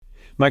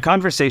My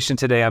conversation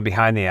today on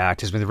Behind the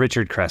Act is with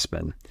Richard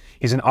Crespin.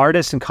 He's an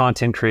artist and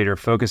content creator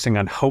focusing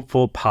on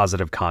hopeful,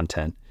 positive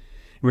content.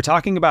 We're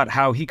talking about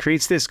how he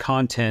creates this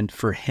content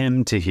for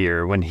him to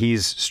hear when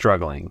he's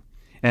struggling.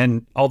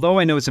 And although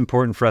I know it's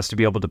important for us to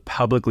be able to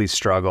publicly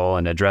struggle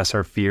and address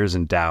our fears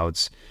and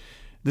doubts,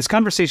 this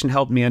conversation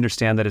helped me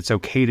understand that it's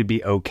okay to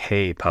be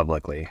okay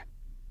publicly.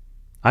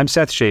 I'm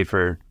Seth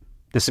Schaefer.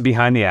 This is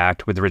Behind the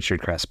Act with Richard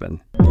Crespin.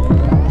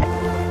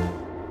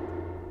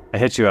 I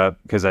hit you up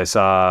because I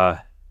saw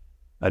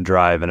a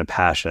drive and a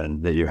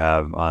passion that you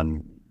have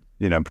on,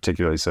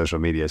 particularly social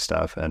media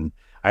stuff. And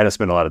I had to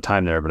spend a lot of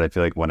time there, but I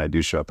feel like when I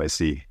do show up, I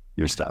see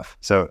your stuff.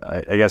 So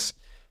I guess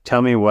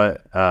tell me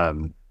what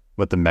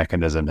the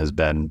mechanism has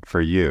been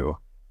for you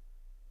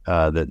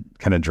that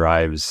kind of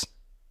drives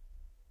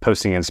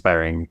posting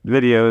inspiring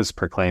videos,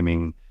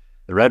 proclaiming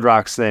the Red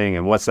Rocks thing,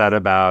 and what's that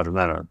about? And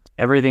I don't know.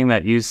 Everything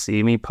that you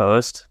see me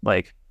post,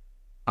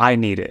 I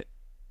need it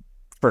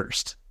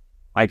first.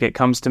 It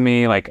comes to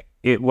me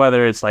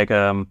whether it's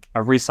a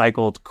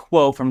recycled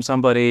quote from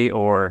somebody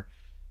or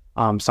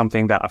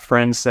something that a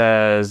friend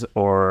says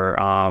or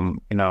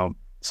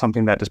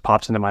something that just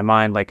pops into my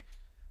mind.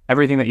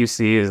 Everything that you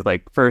see is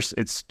first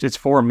it's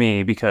for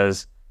me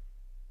because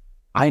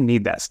I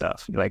need that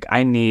stuff. I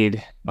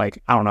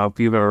don't know if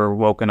you've ever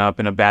woken up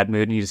in a bad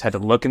mood and you just had to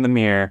look in the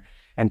mirror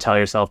and tell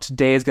yourself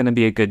today is going to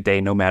be a good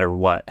day no matter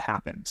what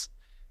happens.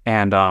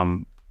 And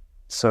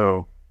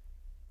so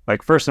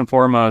first and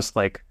foremost,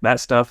 that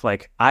stuff,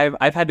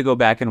 I've had to go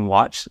back and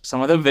watch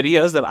some of the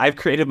videos that I've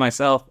created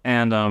myself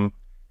and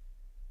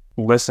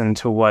listen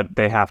to what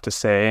they have to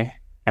say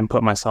and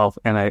put myself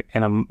in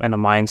a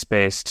mind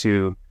space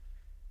to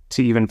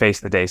even face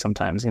the day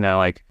sometimes.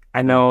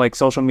 I know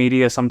social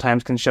media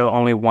sometimes can show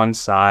only one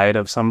side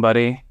of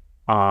somebody,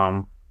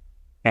 and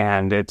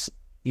it's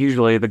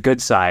usually the good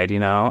side,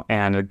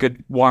 and a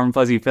good warm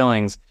fuzzy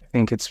feelings. I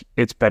think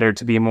it's better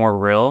to be more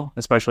real,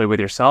 especially with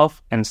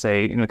yourself, and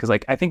say, because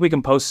I think we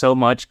can post so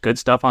much good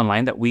stuff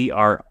online that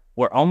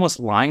we're almost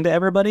lying to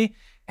everybody,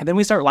 and then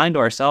we start lying to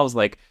ourselves.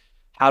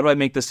 How do I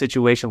make the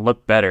situation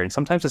look better? And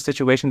sometimes the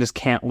situation just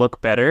can't look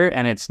better,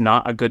 and it's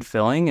not a good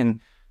feeling,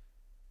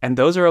 and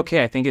those are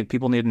okay. I think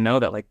people need to know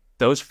that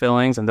those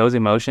feelings and those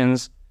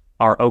emotions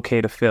are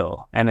okay to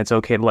feel, and it's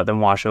okay to let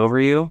them wash over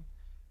you,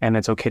 and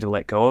it's okay to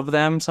let go of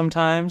them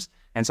sometimes,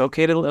 and it's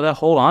okay to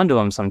hold on to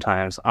them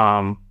sometimes.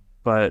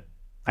 But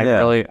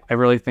I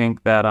really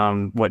think that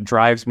what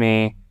drives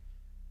me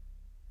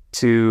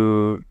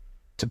to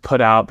put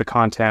out the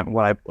content,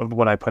 what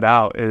I put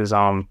out is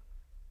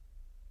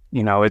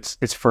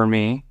it's for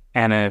me,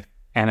 and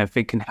if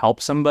it can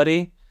help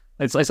somebody,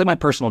 it's like my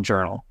personal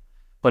journal,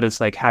 but it's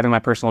having my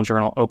personal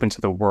journal open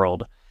to the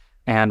world.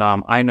 And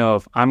I know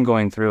if I'm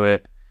going through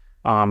it,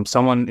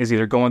 someone is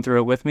either going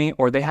through it with me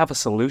or they have a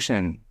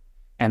solution,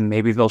 and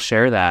maybe they'll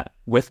share that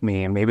with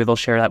me, and maybe they'll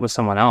share that with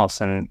someone else.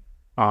 And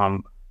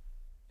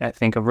I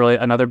think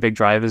another big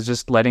drive is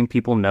just letting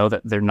people know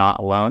that they're not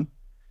alone,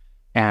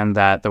 and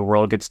that the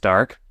world gets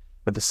dark,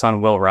 but the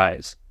sun will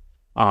rise.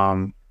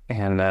 And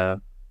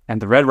the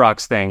Red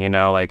Rocks thing,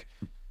 I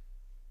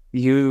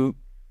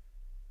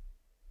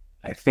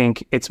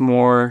think it's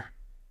more,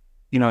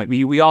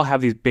 we all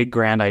have these big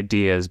grand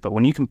ideas, but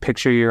when you can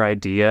picture your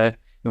idea,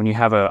 when you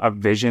have a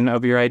vision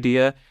of your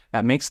idea,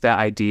 that makes that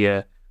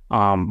idea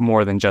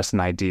more than just an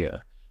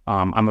idea.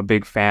 I'm a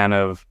big fan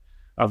of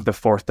the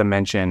fourth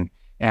dimension.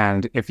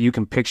 And if you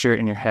can picture it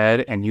in your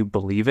head and you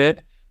believe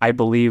it, I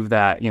believe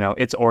that,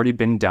 it's already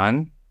been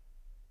done,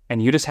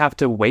 and you just have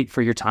to wait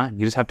for your time.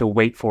 You just have to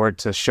wait for it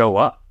to show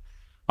up.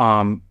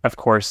 Of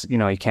course, you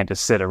can't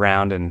just sit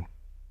around and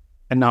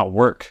not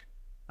work.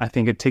 I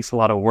think it takes a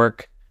lot of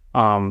work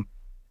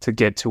to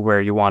get to where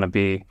you want to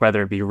be,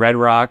 whether it be Red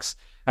Rocks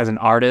as an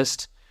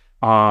artist,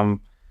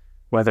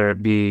 whether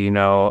it be, a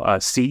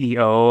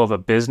CEO of a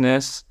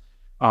business.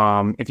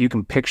 If you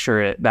can picture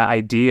it, that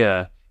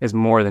idea is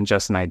more than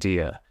just an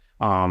idea.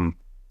 And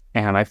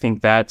I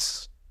think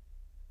that's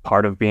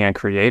part of being a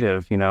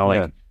creative,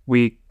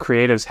 we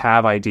creatives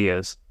have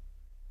ideas.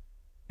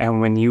 And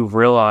when you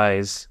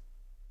realize,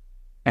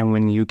 and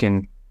when you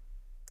can,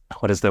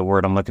 what is the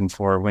word I'm looking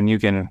for? When you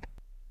can...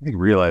 I think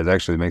realize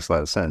actually makes a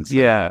lot of sense.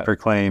 Yeah.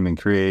 Proclaim and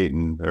create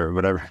or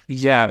whatever.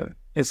 Yeah.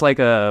 It's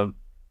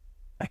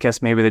I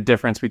guess maybe the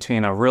difference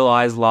between a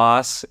realized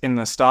loss in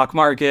the stock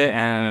market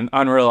and an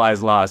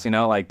unrealized loss,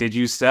 did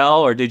you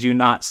sell or did you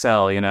not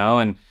sell,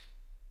 and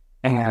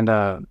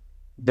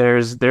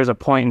there's a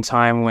point in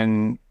time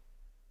when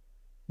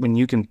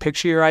you can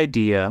picture your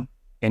idea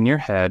in your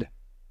head,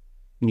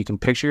 and you can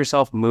picture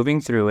yourself moving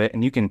through it,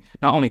 and you can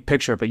not only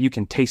picture it, but you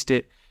can taste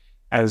it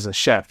as a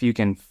chef, you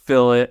can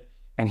feel it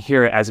and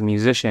hear it as a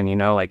musician,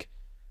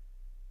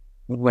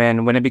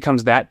 when it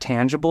becomes that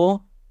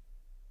tangible,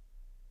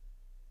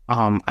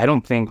 I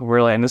don't think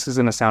really, and this is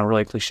going to sound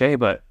really cliche,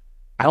 but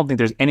I don't think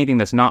there's anything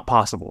that's not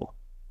possible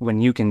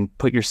when you can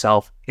put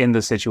yourself in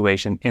the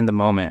situation, in the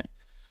moment.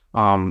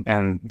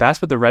 And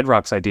that's what the Red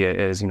Rocks idea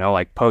is,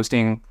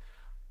 posting,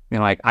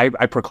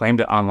 I proclaimed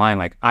it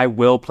online, I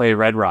will play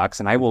Red Rocks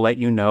and I will let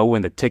you know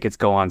when the tickets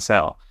go on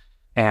sale.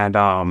 And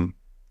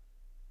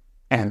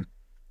and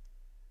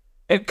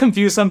it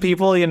confused some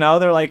people,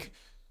 they're like,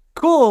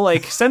 cool,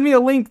 like send me a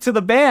link to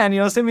the band,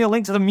 send me a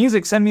link to the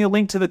music, send me a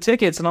link to the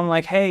tickets. And I'm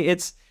like, hey,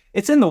 it's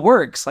in the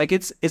works. Like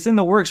it's in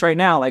the works right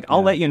now. Like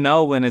I'll let you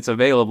know when it's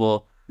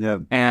available. Yeah.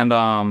 And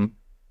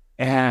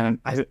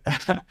I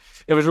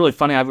it was really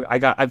funny.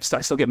 I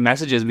still get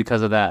messages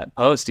because of that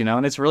post,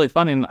 and it's really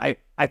funny. And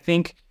I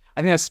think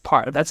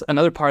that's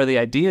another part of the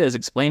idea, is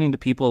explaining to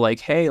people like,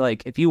 hey,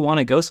 like if you want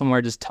to go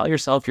somewhere, just tell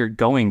yourself you're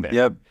going there.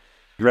 Yep.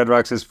 Red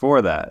Rocks is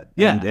for that.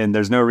 Yeah. And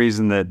there's no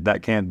reason that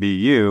can't be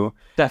you.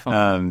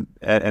 Definitely.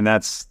 And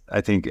that's,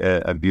 I think,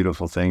 a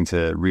beautiful thing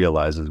to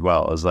realize as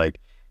well, is like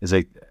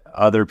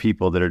other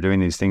people that are doing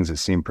these things that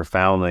seem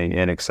profoundly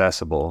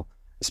inaccessible,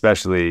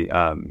 especially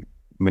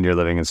when you're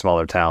living in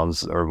smaller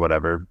towns or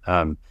whatever.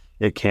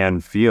 It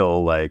can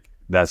feel like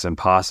that's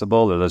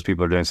impossible, or those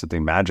people are doing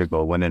something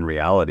magical, when in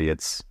reality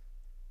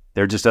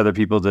they're just other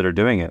people that are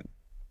doing it.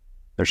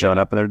 They're showing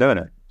up and they're doing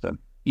it. So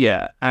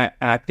yeah,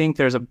 I think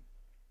there's a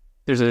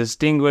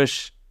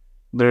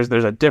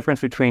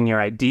difference between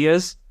your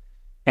ideas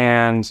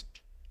and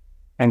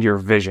your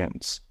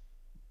visions.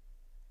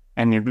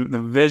 And the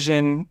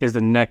vision is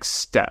the next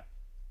step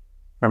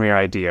from your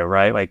idea,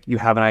 right? Like you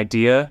have an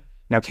idea,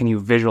 now can you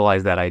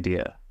visualize that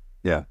idea?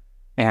 Yeah.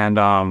 And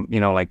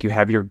like you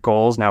have your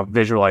goals, now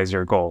visualize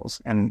your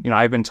goals. And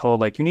I've been told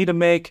like you need to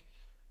make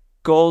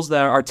goals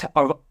that are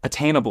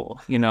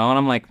attainable, and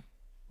I'm like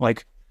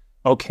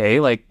okay,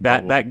 like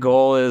that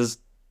goal is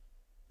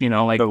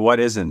but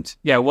what isn't?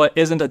 Yeah, what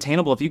isn't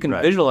attainable? If you can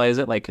visualize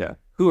it, like,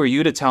 who are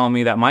you to tell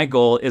me that my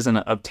goal isn't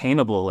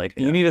obtainable? Like,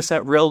 you need to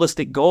set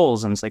realistic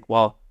goals. And it's like,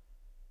 well,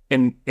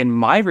 in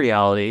my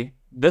reality,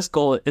 this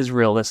goal is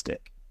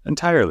realistic.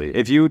 Entirely.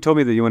 If you told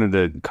me that you wanted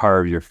to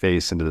carve your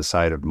face into the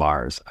side of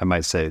Mars, I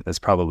might say that's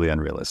probably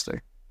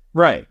unrealistic.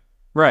 Right.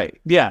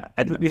 Yeah.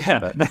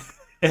 Yeah.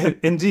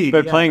 Indeed.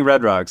 But playing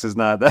Red Rocks is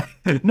not that.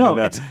 No,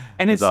 it's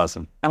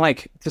awesome. And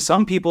like to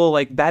some people,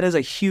 like that is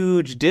a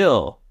huge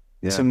deal.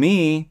 Yeah. To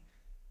me,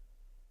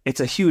 it's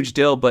a huge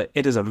deal, but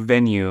it is a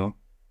venue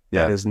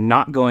that is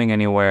not going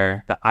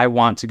anywhere that I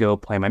want to go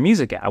play my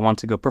music at. I want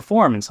to go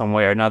perform in some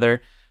way or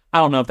another. I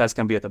don't know if that's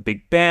going to be with a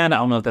big band. I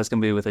don't know if that's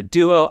going to be with a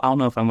duo. I don't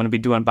know if I'm going to be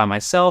doing it by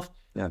myself,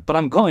 but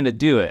I'm going to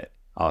do it.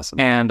 Awesome.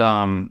 And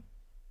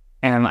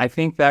I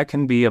think that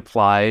can be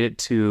applied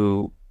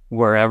to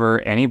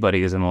wherever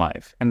anybody is in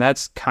life. And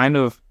that's kind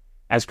of,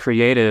 as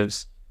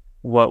creatives,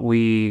 what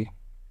we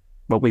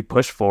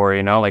push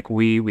for, like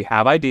we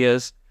have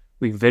ideas,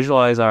 we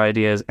visualize our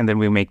ideas, and then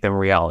we make them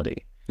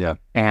reality. Yeah.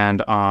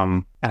 And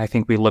I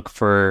think we look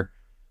for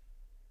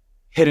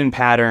hidden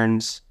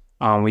patterns.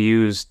 We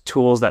use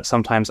tools that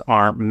sometimes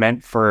aren't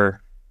meant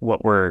for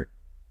what we're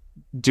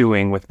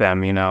doing with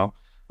them,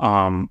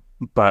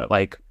 but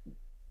like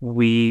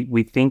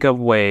we think of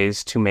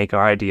ways to make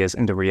our ideas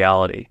into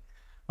reality.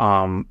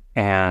 And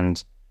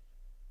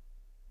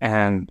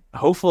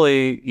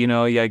hopefully,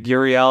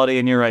 your reality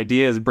and your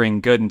ideas bring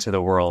good into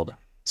the world.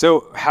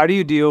 So how do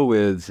you deal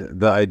with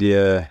the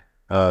idea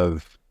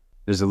of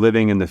there's a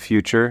living in the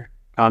future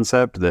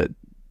concept that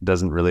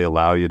doesn't really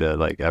allow you to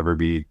like ever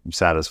be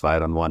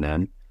satisfied on one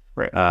end?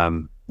 Right.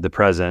 The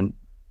present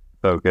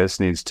focus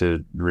needs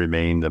to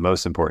remain the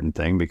most important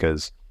thing,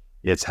 because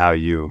it's how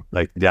you,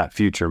 like, that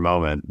future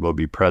moment will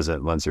be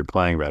present once you're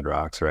playing Red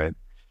Rocks, right?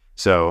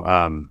 So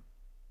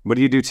what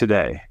do you do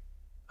today?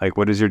 Like,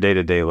 what does your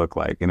day-to-day look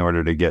like in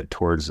order to get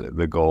towards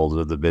the goals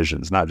of the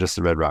visions, not just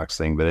the Red Rocks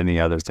thing, but any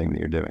other thing that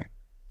you're doing?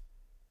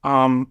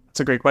 It's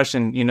a great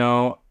question.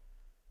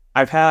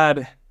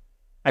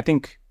 I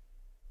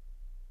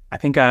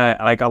think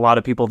I like a lot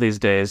of people these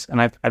days,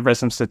 and I've read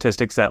some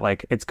statistics that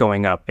like it's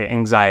going up.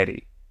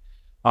 Anxiety,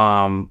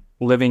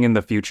 living in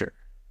the future,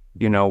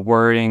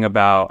 worrying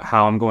about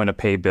how I'm going to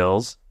pay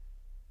bills,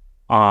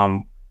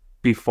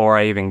 before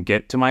I even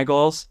get to my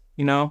goals.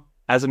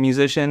 As a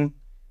musician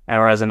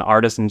or as an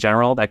artist in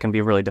general, that can be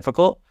really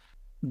difficult.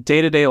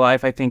 Day-to-day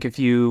life, I think if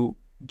you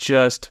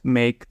just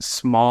make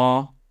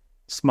small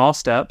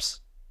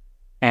steps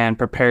and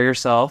prepare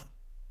yourself,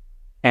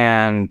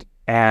 and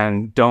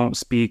don't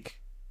speak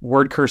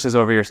word curses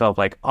over yourself,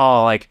 like,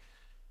 oh, like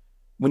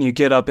when you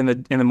get up in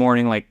the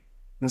morning, like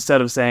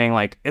instead of saying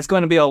like it's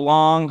going to be a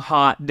long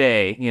hot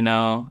day,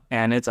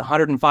 and it's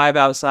 105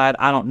 outside,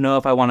 I don't know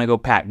if I want to go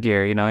pack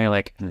gear, you're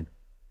like,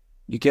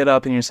 you get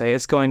up and you say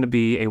it's going to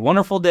be a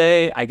wonderful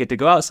day, I get to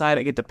go outside,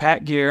 I get to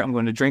pack gear, I'm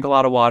going to drink a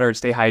lot of water,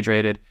 stay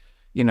hydrated.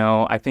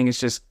 I think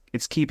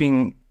it's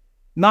keeping,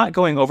 not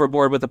going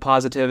overboard with the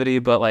positivity,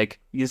 but like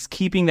just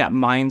keeping that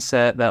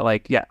mindset that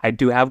like, yeah, I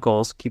do have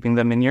goals, keeping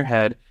them in your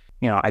head.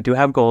 I do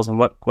have goals, and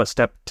what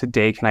step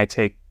today can I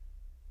take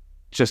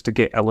just to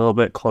get a little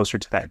bit closer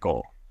to that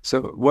goal?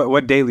 So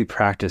what daily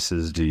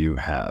practices do you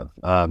have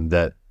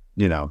that,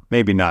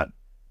 maybe not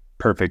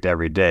perfect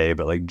every day,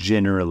 but like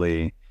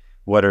generally,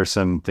 what are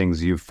some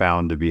things you've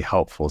found to be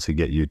helpful to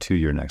get you to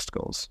your next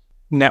goals?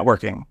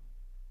 Networking,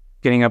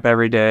 getting up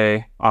every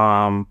day,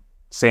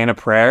 saying a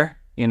prayer,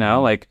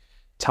 like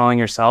telling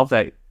yourself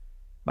that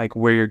like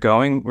where you're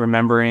going,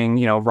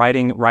 remembering,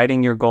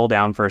 writing your goal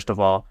down, first of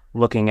all,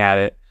 looking at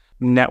it,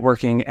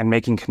 networking and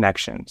making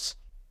connections.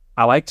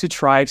 I like to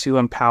try to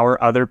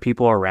empower other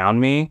people around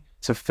me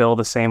to feel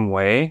the same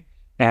way.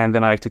 And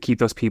then I like to keep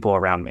those people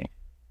around me.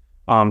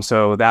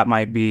 So that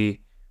might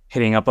be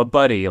hitting up a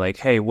buddy, like,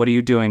 hey, what are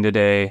you doing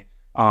today?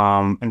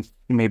 And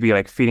maybe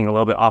like feeding a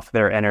little bit off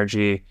their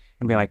energy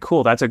and being like,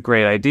 cool, that's a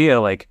great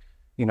idea. Like,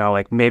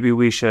 like maybe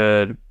we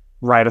should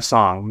write a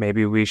song.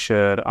 Maybe we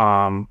should,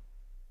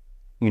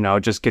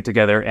 just get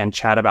together and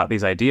chat about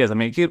these ideas. I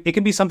mean, it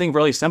can be something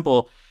really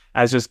simple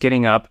as just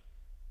getting up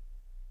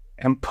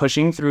and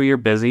pushing through your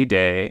busy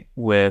day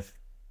with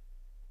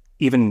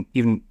even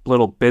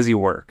little busy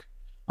work.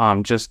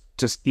 Just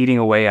eating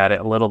away at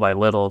it little by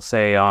little.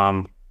 Say,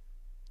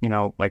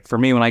 like for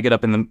me, when I get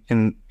up in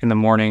the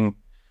morning,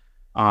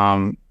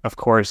 of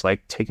course,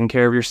 like taking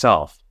care of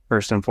yourself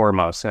first and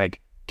foremost,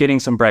 like getting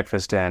some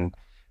breakfast in,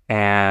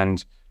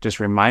 and just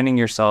reminding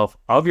yourself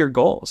of your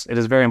goals. It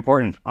is very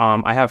important.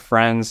 I have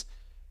friends,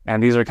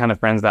 and these are kind of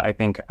friends that I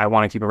think I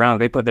want to keep around.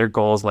 They put their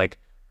goals like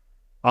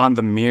on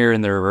the mirror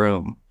in their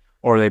room,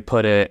 or they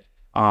put it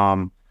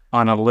on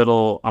a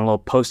little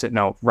Post-it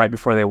note right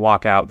before they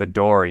walk out the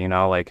door.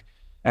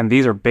 And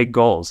these are big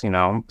goals.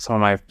 Some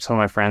of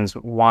my friends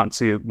want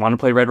to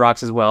play Red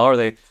Rocks as well,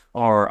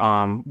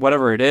 or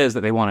whatever it is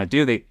that they want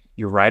to do.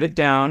 You write it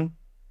down,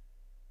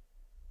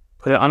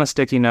 put it on a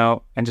sticky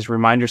note, and just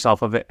remind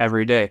yourself of it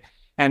every day.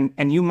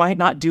 And you might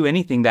not do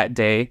anything that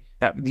day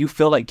that you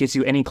feel like gets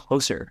you any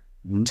closer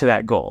to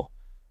that goal.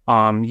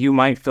 You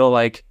might feel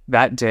like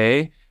that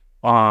day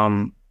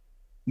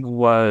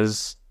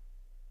was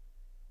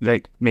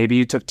like maybe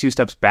you took 2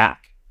 steps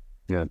back.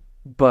 Yeah.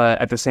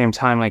 But at the same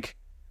time, like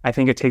I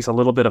think it takes a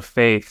little bit of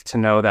faith to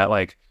know that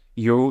like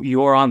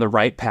you are on the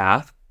right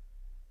path,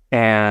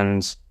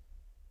 and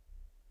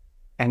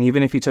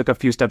even if you took a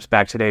few steps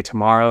back today,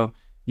 tomorrow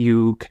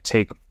you could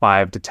take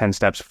 5 to 10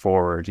 steps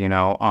forward.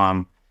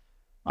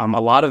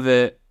 A lot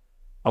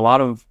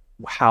of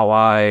how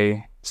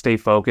I stay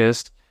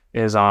focused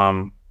is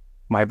my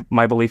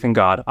belief in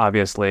God.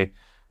 Obviously,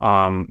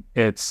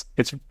 it's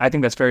I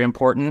think that's very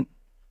important.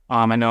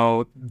 I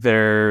know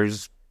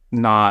there's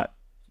not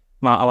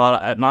a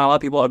lot of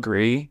people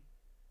agree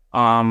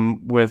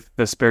with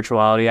the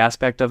spirituality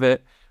aspect of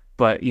it,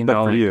 but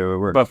for you it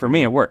works. But for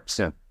me it works.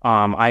 Yeah.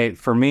 I've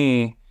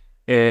seen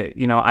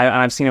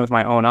it with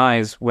my own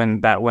eyes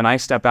when I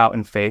step out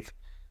in faith,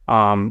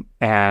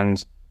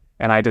 and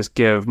I just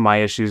give my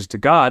issues to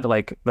God,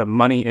 like the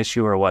money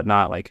issue or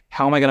whatnot. Like,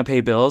 how am I going to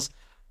pay bills?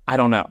 I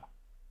don't know.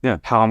 Yeah.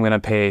 How I'm going to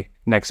pay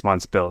next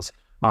month's bills?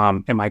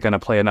 Am I going to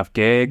play enough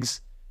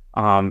gigs?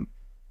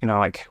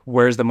 Like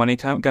where's the money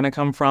going to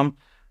come from?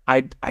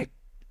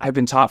 I've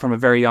been taught from a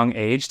very young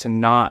age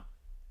to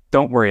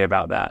don't worry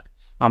about that.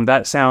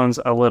 That sounds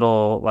a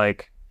little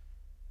like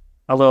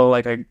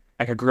I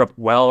grew up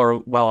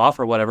well off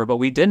or whatever, but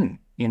we didn't.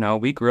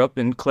 We grew up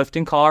in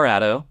Clifton,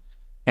 Colorado,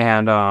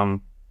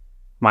 and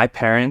my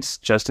parents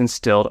just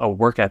instilled a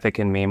work ethic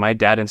in me. My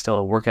dad instilled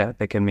a work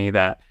ethic in me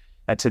that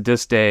to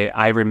this day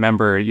I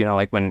remember.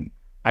 Like when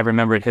I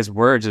remembered his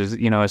words, is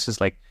it's just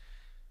like,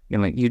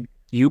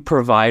 you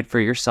provide for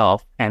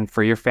yourself and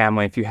for your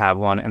family if you have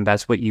one, and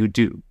that's what you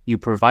do. You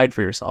provide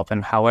for yourself,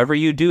 and however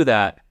you do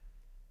that,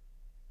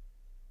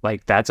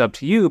 like that's up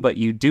to you, but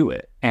you do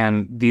it.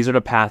 And these are the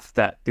paths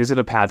that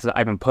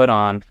I've been put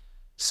on.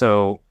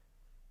 So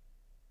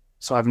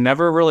I've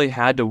never really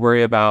had to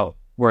worry about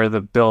where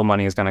the bill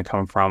money is going to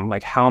come from,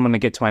 like how I'm going to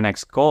get to my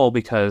next goal,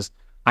 because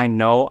I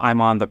know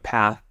I'm on the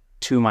path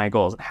to my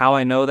goals. How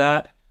I know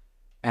that,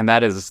 and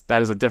that is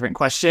a different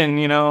question.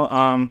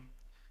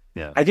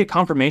 Yeah. I get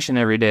confirmation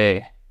every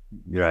day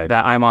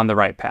that I'm on the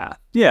right path.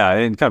 Yeah,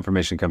 and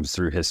confirmation comes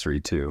through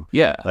history too.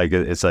 Yeah. Like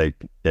it's like,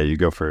 yeah, you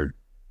go for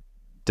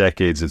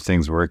decades of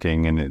things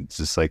working, and it's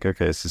just like,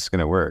 okay, it's just going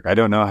to work. I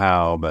don't know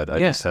how, but I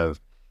just have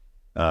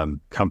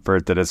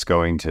comfort that it's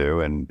going to.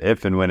 And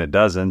if and when it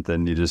doesn't,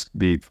 then you just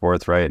be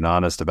forthright and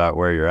honest about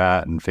where you're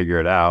at and figure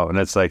it out. And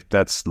it's like,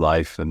 that's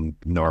life and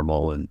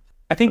normal. And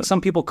I think some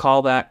people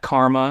call that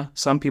karma.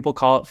 Some people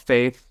call it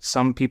faith.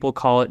 Some people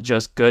call it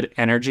just good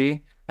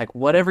energy. Like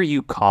whatever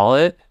you call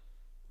it,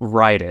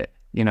 write it.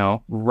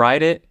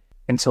 Write it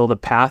until the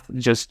path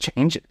just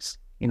changes.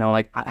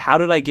 Like how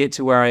did I get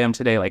to where I am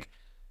today? Like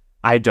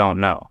I don't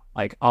know.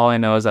 Like all I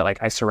know is that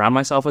like I surround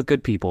myself with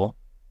good people.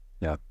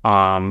 Yeah.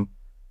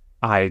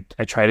 I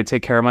try to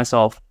take care of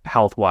myself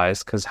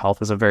health-wise, because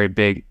health is a very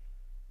big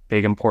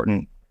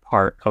important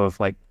part of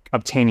like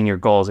obtaining your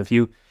goals. If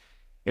you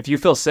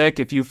feel sick,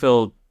 if you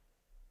feel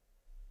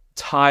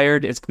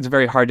tired, it's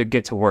very hard to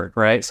get to work,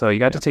 right? So you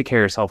got to take care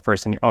of yourself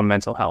first in your own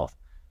mental health.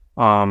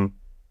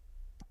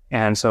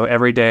 And so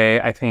every day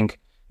I think,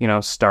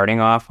 starting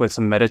off with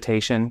some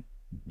meditation,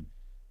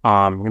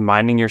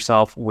 reminding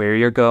yourself where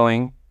you're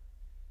going,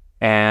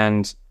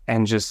 and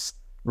just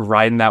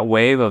riding that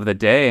wave of the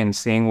day and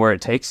seeing where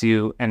it takes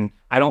you. And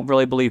I don't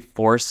really believe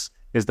force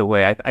is the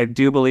way. I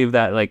do believe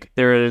that like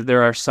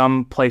there are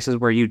some places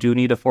where you do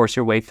need to force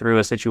your way through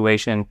a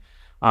situation,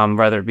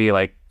 whether it be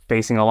like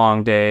facing a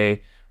long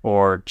day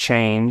or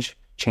change.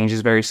 Change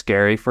is very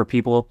scary for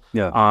people.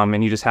 Yeah.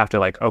 And you just have to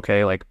like,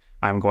 okay, like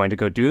I'm going to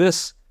go do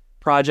this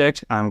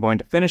project. I'm going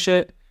to finish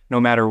it no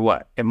matter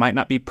what. It might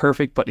not be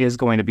perfect, but it is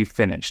going to be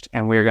finished,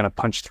 and we're going to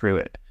punch through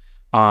it.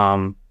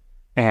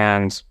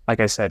 And like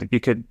I said, you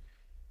could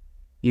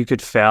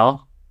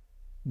fail,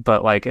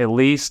 but like at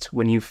least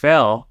when you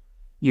fail,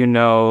 you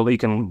know, you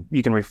can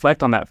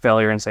reflect on that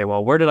failure and say,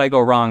 well, where did I go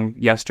wrong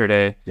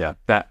yesterday? Yeah.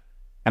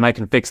 And I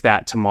can fix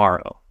that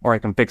tomorrow, or I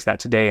can fix that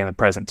today in the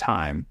present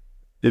time.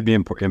 It'd be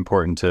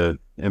important to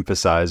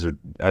emphasize, or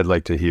I'd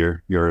like to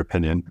hear your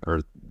opinion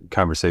or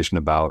conversation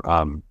about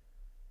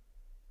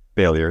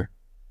failure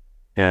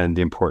and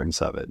the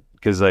importance of it.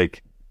 Because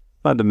like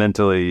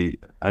fundamentally,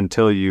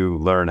 until you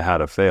learn how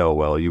to fail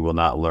well, you will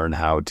not learn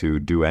how to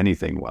do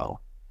anything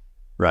well.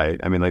 Right.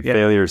 I mean, like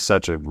failure is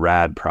such a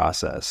rad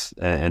process,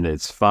 and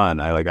it's fun.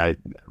 I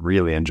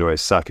really enjoy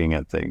sucking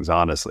at things,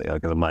 honestly.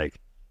 Like I'm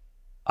like,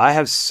 I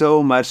have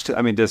so much to,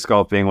 I mean, disc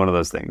golf being one of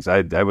those things.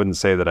 I wouldn't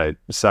say that I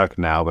suck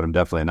now, but I'm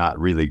definitely not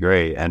really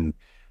great. And,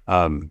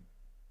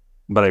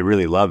 but I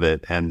really love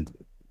it. And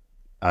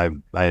I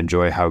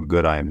enjoy how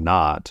good I am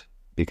not,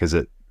 because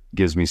it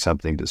gives me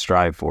something to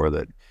strive for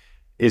that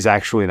is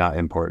actually not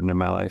important in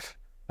my life.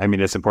 I mean,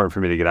 it's important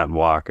for me to get out and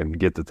walk and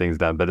get the things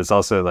done, but it's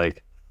also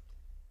like,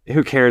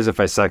 who cares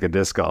if I suck at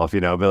disc golf,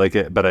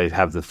 but I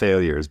have the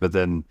failures. But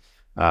then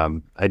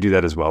I do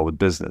that as well with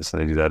business,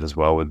 and I do that as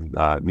well with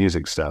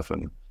music stuff.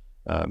 And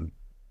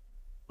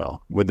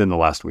well, within the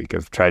last week,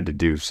 I've tried to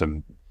do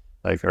some,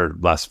 or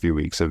last few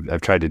weeks,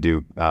 I've tried to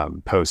do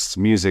posts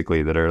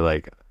musically that are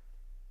like,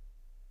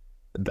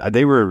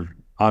 they were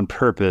on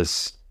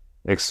purpose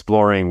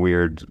exploring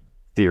weird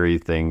theory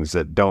things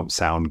that don't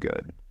sound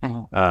good.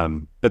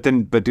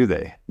 But do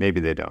they? Maybe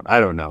they don't. I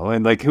don't know.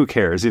 And like, who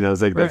cares?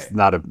 It's like, that's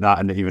not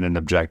even an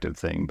objective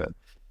thing, but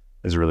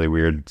it's a really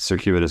weird,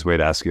 circuitous way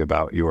to ask you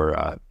about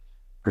your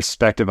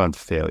perspective on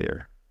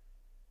failure.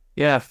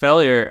 Yeah,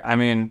 failure. I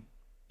mean,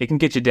 it can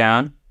get you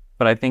down,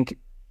 but I think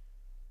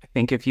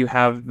if you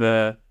have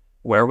the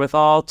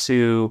wherewithal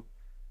to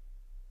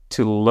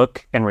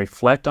look and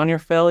reflect on your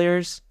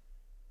failures,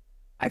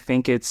 I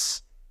think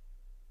it's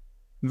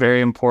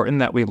very important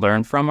that we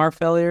learn from our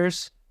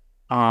failures.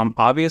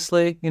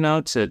 Obviously,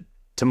 to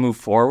move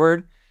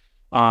forward.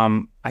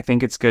 I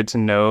think it's good to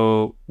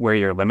know where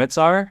your limits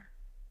are,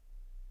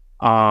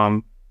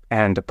 and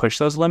to push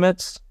those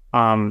limits.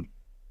 And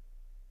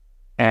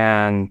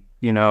there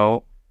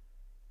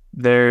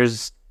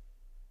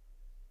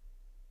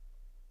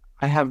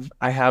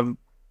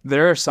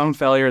are some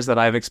failures that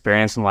I've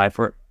experienced in life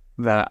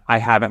that I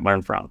haven't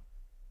learned from.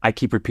 I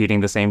keep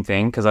repeating the same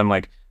thing because I'm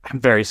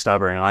very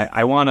stubborn.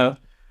 I want to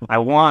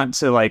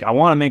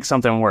make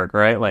something work,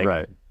 right?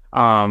 Right.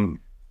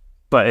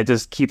 But it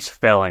just keeps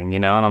failing,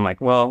 and I'm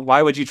like, well,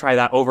 why would you try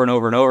that over and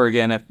over and over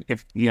again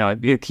if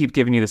it keep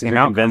giving you the same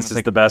outcome? Convinced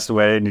it's the best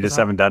way and you just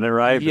haven't done it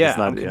right? Yeah,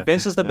 I'm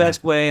convinced it's the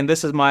best way and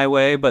this is my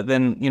way, but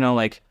then,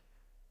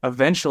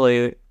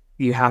 eventually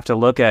you have to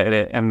look at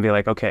it and be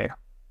like, okay,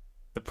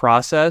 the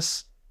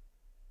process,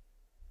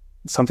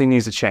 something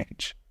needs to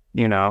change,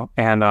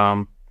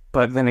 and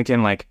but then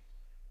again,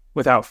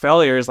 without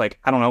failures, I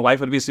don't know, life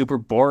would be super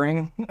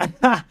boring.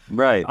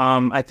 Right.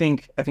 I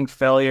think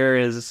failure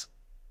is,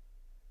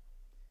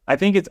 I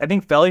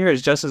think failure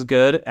is just as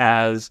good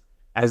as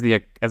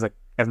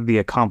the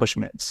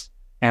accomplishments,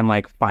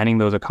 and finding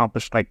those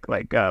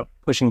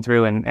pushing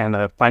through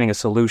and finding a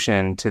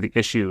solution to the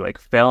issue.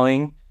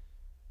 Failing,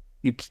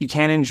 you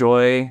can't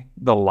enjoy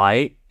the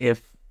light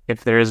if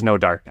there is no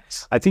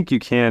darkness. I think you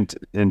can't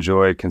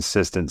enjoy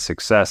consistent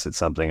success at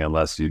something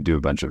unless you do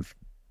a bunch of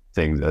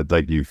things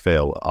that you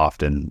fail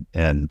often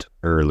and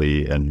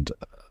early and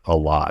a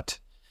lot.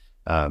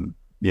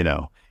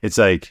 It's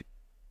like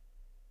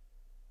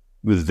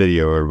with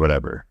video or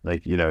whatever,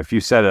 if you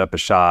set up a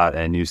shot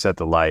and you set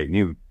the light and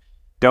you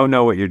don't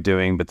know what you're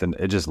doing, but then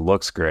it just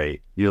looks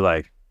great. You're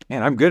like,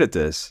 man, I'm good at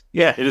this.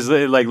 Yeah.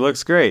 It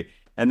looks great.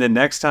 And then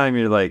next time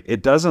you're like,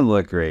 it doesn't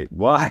look great.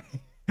 Why?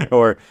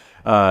 Or,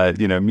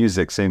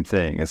 music, same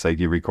thing. It's like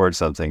you record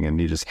something and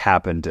you just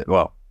happen to,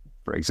 well,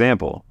 for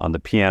example, on the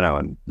piano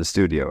in the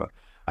studio,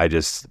 I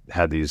just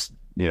had these,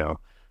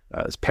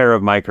 this pair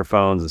of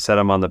microphones and set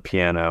them on the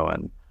piano,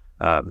 and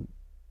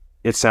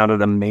it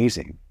sounded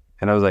amazing.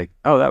 And I was like,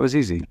 oh, that was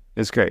easy.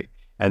 It's great.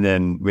 And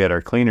then we had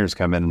our cleaners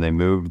come in and they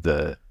moved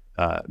the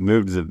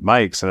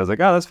mics, and I was like,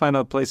 oh, that's fine.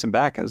 I'll place them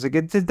back. I was like,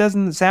 it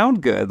doesn't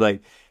sound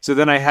good. So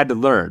then I had to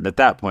learn at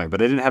that point,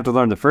 but I didn't have to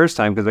learn the first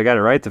time because I got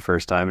it right the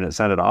first time and it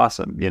sounded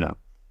awesome.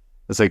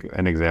 It's like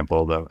an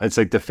example though. It's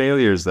like the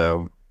failures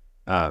though,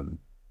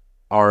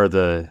 are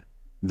the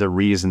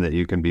reason that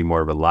you can be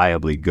more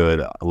reliably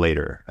good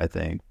later, I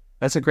think.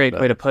 That's a great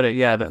way to put it.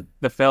 Yeah.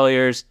 The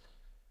failures,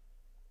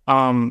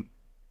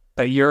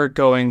 that you're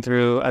going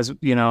through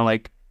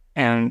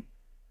and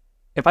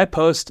if I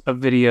post a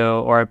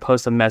video or I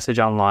post a message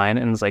online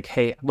and it's like,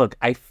 hey, look,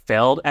 I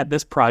failed at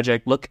this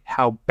project. Look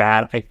how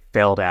bad I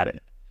failed at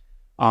it.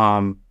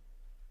 I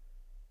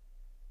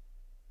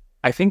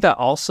think that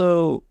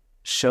also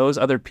shows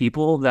other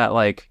people that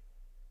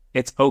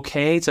it's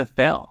okay to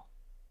fail.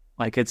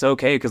 Like, it's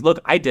okay. Because look,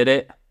 I did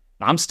it.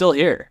 I'm still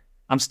here.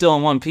 I'm still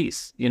in one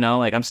piece, you know,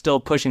 like I'm still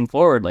pushing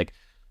forward. Like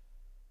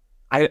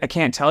I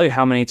can't tell you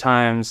how many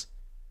times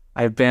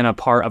I've been a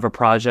part of a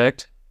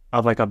project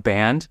of like a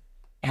band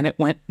and it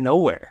went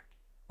nowhere.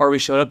 Or we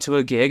showed up to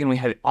a gig and we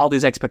had all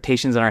these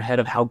expectations in our head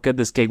of how good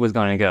this gig was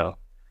going to go.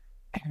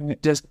 And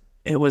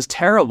it was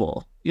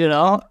terrible, you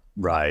know?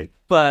 Right.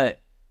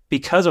 But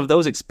because of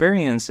those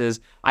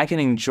experiences, I can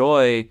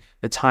enjoy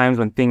the times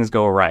when things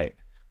go right.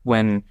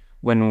 When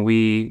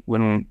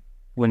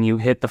you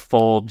hit the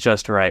fold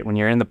just right, when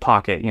you're in the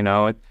pocket, you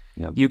know,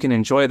 you can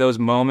enjoy those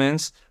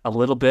moments a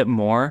little bit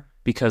more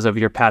because of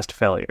your past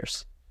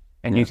failures.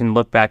 And you can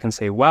look back and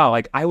say, wow,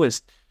 like I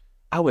was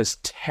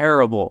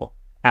terrible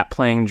at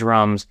playing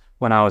drums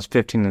when I was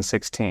 15 and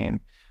 16.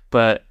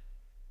 But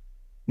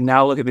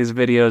now look at these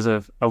videos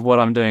of what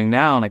I'm doing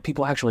now, and like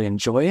people actually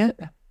enjoy it.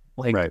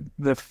 Like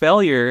the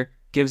failure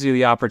gives you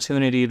the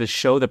opportunity to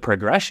show the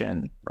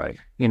progression. Right.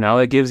 You know,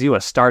 it gives you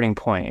a starting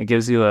point. It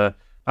gives you a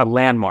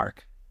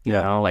landmark. You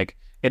know, like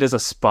it is a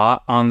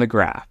spot on the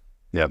graph.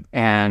 Yep.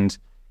 And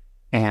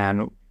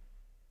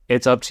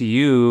it's up to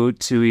you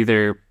to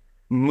either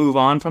move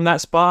on from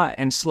that spot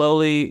and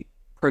slowly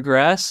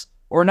progress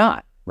or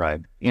not.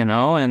 Right. You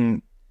know,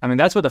 and I mean,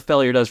 that's what the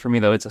failure does for me,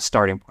 though. It's a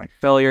starting point.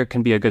 Failure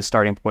can be a good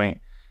starting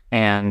point.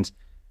 And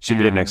should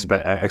be an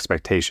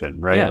expectation,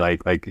 right? Yeah.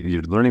 Like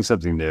you're learning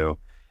something new,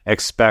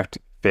 expect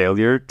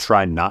failure,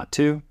 try not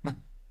to,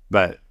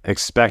 but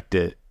expect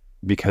it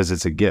because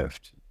it's a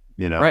gift,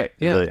 you know? Right.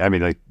 Yeah. Really, I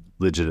mean, like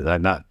legit,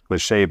 not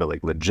cliche, but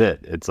like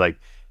legit. It's like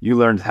you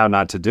learned how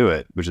not to do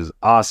it, which is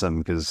awesome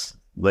because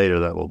later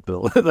that will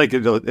build, like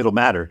it'll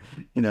matter,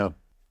 you know?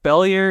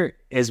 Failure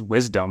is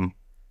wisdom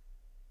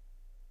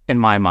in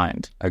my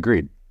mind.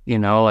 Agreed. You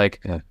know,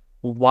 like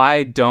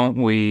why don't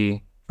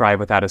we drive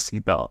without a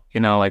seatbelt? You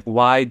know, like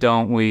why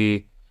don't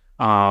we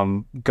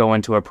go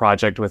into a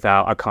project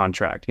without a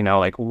contract? You know,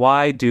 like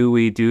why do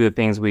we do the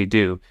things we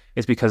do?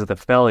 It's because of the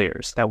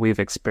failures that we've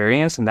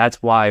experienced, and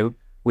that's why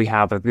we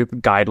have the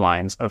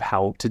guidelines of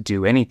how to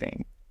do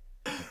anything.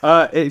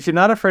 If you're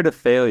not afraid of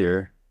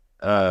failure,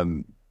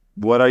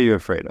 what are you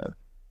afraid of?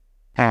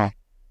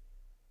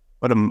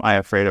 What am I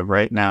afraid of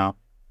right now?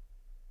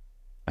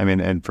 I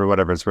mean, and for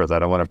whatever it's worth, I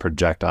don't want to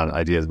project on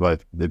ideas,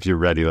 but if you're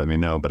ready, let me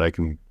know. But I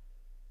can.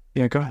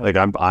 Yeah, go ahead. Like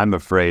I'm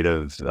afraid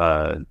of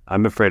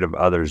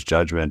others'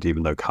 judgment,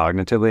 even though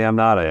cognitively I'm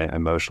not. I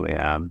emotionally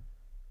am.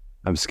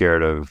 I'm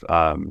scared of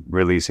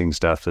releasing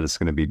stuff that is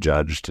going to be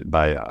judged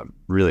by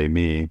really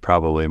me,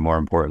 probably more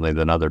importantly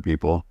than other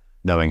people,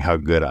 knowing how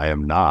good I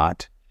am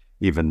not,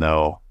 even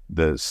though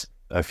there's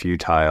a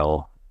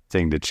futile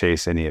thing to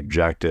chase any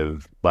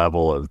objective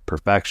level of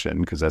perfection,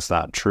 because that's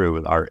not true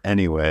with art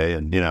anyway.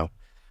 And, you know,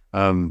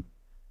 I'm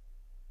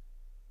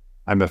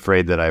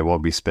afraid that I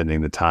won't be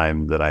spending the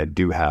time that I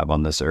do have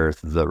on this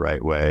earth the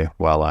right way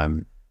while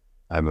I'm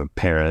a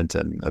parent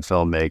and a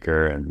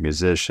filmmaker and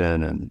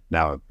musician and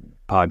now a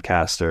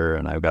podcaster,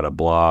 and I've got a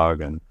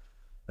blog, and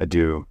I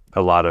do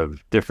a lot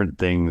of different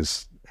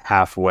things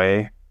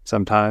halfway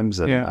sometimes.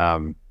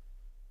 And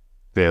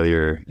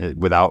failure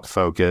without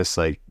focus,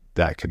 like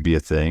that could be a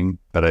thing,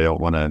 but I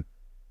don't want to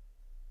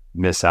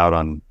miss out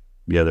on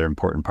the other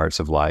important parts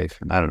of life.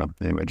 And I don't know.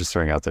 Anyway, just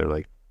throwing out there,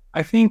 like,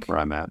 I think where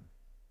I'm at.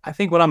 I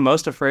think what I'm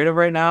most afraid of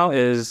right now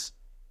is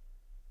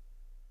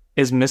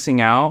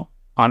missing out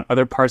on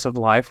other parts of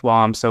life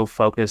while I'm so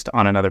focused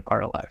on another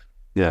part of life.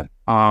 Yeah.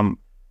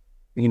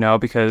 You know,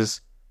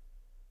 because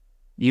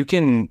you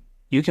can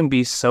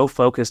be so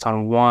focused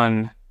on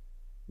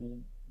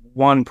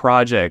one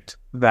project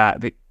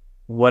that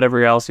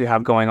whatever else you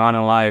have going on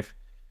in life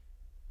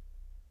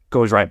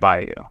goes right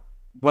by you.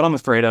 What I'm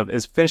afraid of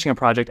is finishing a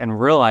project and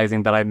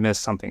realizing that I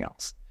missed something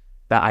else,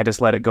 that I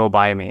just let it go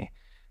by me,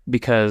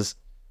 because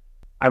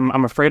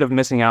I'm afraid of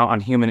missing out on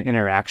human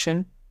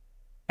interaction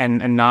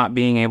and not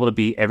being able to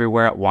be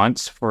everywhere at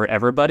once for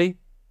everybody.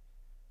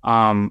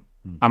 I'm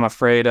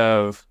afraid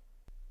of,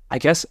 I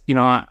guess, you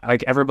know,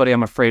 like everybody,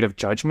 I'm afraid of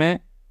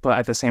judgment, but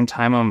at the same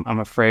time, I'm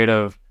afraid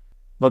of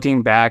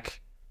looking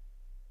back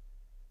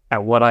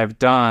at what I've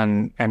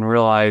done and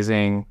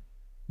realizing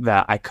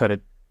that I could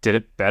have did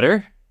it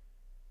better,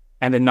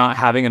 and then not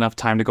having enough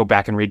time to go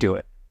back and redo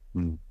it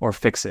or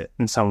fix it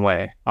in some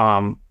way.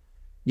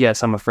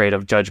 Yes, I'm afraid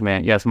of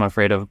judgment. Yes, I'm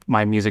afraid of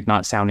my music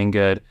not sounding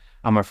good.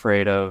 I'm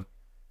afraid of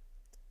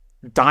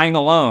dying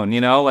alone,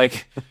 you know,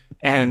 like,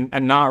 and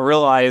not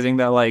realizing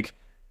that, like,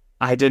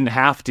 I didn't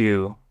have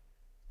to.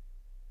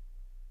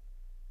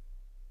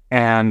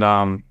 And,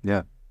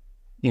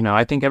 you know,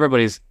 I think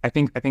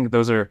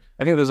those are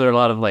a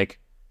lot of like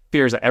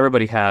fears that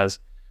everybody has,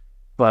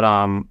 but,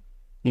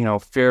 you know,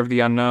 fear of the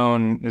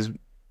unknown is,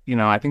 you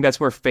know, I think that's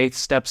where faith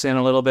steps in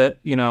a little bit,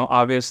 you know,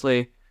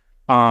 obviously.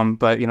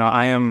 But, you know,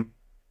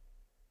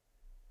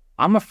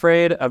 I'm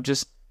afraid of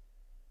just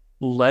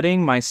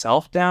letting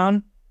myself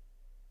down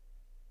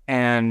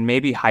and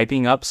maybe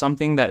hyping up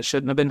something that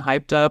shouldn't have been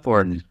hyped up,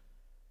 or,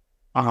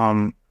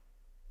 I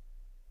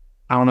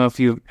don't know if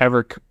you've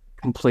ever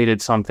completed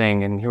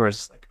something and you were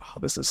just like, oh,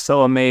 this is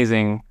so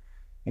amazing.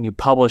 and you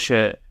publish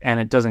it and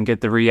it doesn't get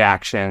the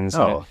reactions.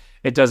 Oh.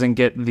 It doesn't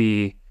get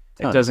the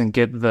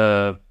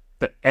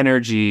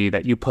energy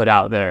that you put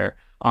out there.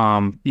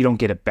 You don't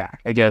get it back.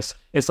 I guess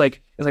it's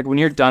like when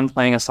you're done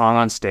playing a song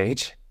on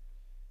stage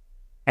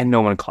and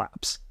no one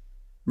claps.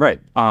 Right.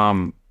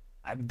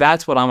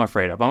 That's what I'm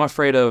afraid of. I'm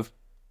afraid of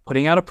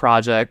putting out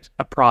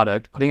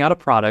putting out a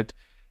product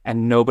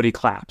and nobody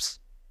claps,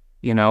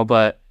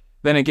 but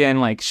then again,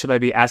 like, should I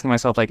be asking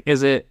myself, like,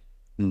 does it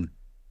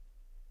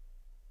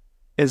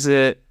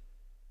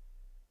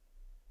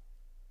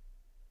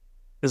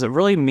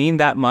really mean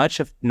that much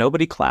if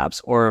nobody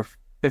claps or if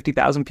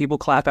 50,000 people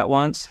clap at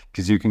once?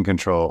 Because you can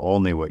control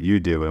only what you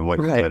do and what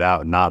you put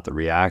out, not the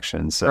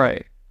reaction. So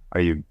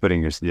are you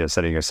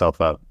setting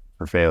yourself up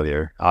for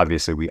failure?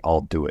 Obviously, we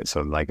all do it.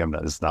 So like,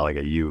 it's not like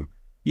a you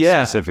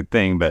specific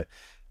thing, but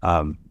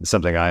it's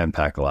something I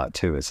unpack a lot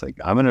too. It's like,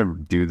 I'm going to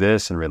do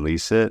this and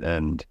release it.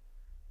 And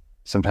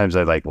sometimes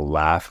I like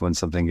laugh when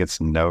something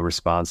gets no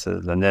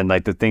responses. And then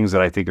like the things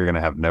that I think are going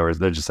to have no,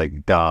 they're just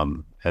like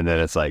dumb. And then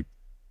it's like,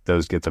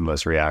 those get the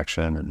most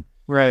reaction. And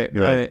right.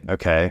 Like,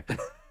 okay.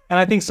 And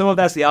I think some of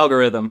that's the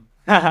algorithm.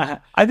 I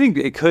think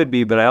it could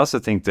be, but I also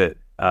think that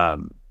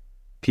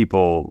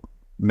people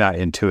might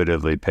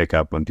intuitively pick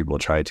up when people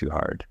try too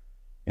hard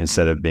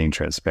instead of being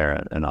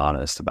transparent and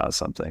honest about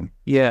something.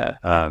 Yeah.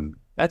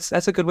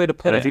 That's a good way to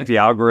put it. I think the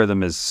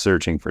algorithm is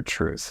searching for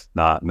truth,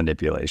 not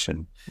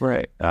manipulation.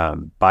 Right.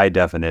 By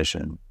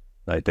definition,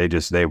 like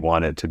they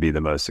want it to be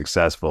the most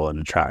successful and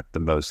attract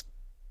the most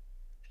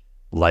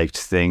liked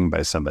thing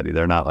by somebody.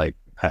 They're not like,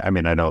 I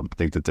don't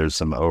think that there's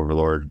some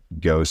overlord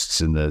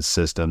ghosts in the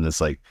system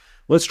that's like,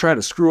 let's try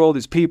to screw all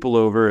these people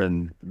over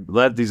and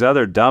let these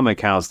other dumb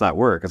accounts not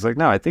work. It's like,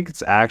 no, I think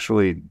it's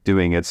actually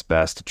doing its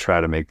best to try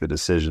to make the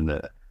decision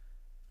that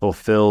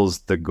fulfills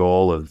the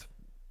goal of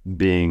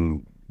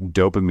being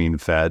dopamine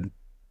fed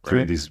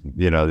through these,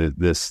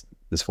 this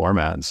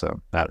format. And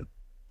so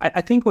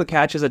I think what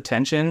catches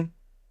attention,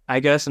 I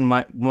guess, and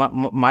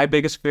my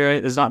biggest fear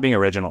is not being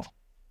original.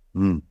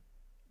 And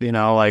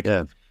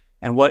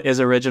what is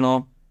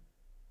original?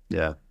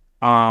 Yeah.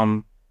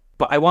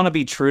 But I want to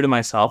be true to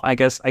myself. I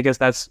guess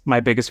that's my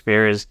biggest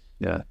fear is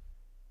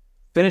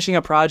finishing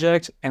a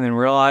project and then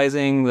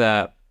realizing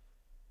that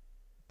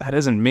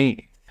isn't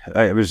me.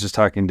 I was just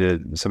talking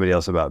to somebody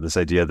else about this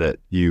idea that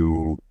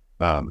you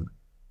want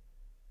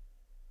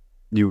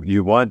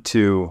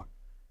to,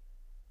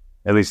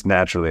 at least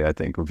naturally, I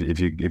think,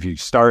 if you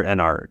start an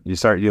art,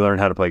 you learn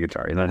how to play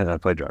guitar, you learn how to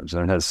play drums, you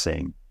learn how to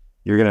sing.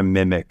 You're going to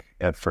mimic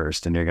at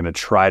first, and you're going to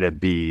try to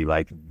be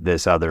like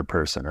this other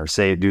person or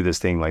do this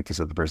thing like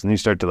this other person. And you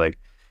start to like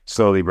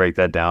slowly break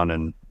that down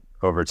and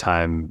over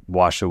time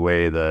wash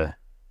away the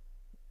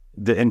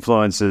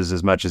influences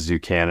as much as you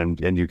can.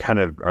 And you kind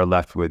of are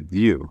left with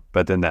you.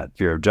 But then that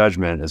fear of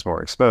judgment is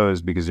more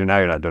exposed because you're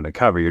not doing a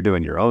cover. You're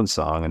doing your own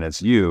song and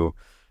it's you.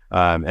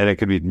 And it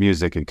could be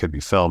music. It could be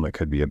film. It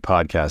could be a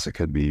podcast. It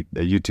could be a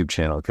YouTube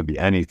channel. It could be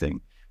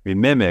anything. We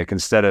mimic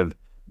instead of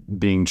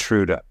being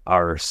true to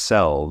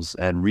ourselves.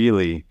 And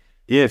really,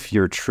 if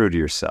you're true to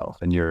yourself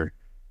and you're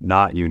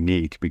not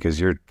unique because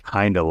you're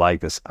kind of like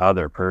this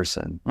other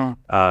person,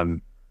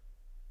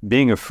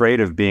 being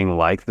afraid of being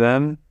like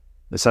them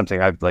is something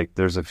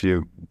there's a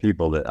few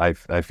people that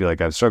I feel like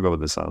I've struggled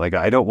with this on. Like,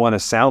 I don't want to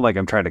sound like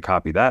I'm trying to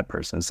copy that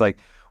person. It's like,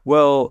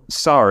 well,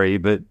 sorry,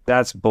 but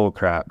that's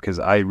bullcrap because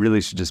I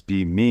really should just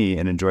be me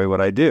and enjoy what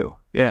I do.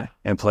 Yeah.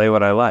 And play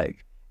what I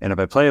like. And if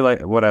I play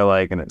like what I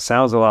like and it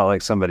sounds a lot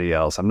like somebody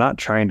else, I'm not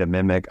trying to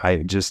mimic.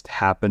 I just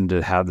happen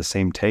to have the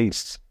same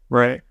tastes.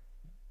 Right.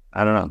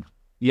 I don't know.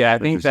 Yeah, I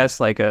think that's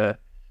like a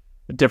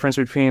difference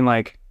between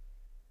like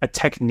a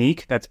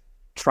technique that's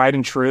tried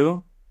and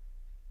true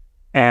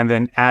and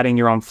then adding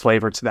your own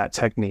flavor to that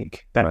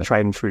technique, that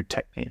tried and true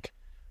technique.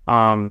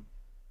 Being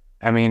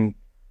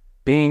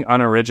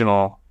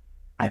unoriginal,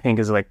 I think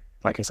is like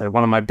I said,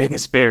 one of my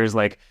biggest fears.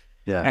 Like,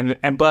 yeah.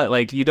 But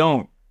like, you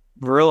don't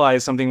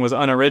realize something was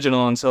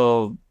unoriginal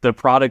until the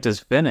product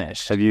is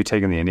finished. Have you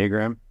taken the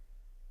Enneagram?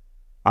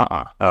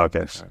 Oh,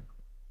 okay.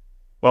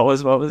 What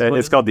was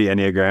it's called the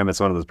Enneagram.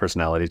 It's one of those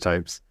personality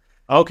types.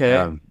 Okay.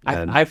 And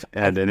an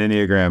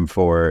Enneagram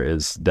 4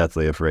 is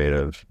deathly afraid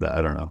of that.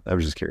 I don't know. I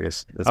was just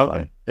curious. It's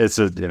fine. It's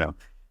it's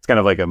kind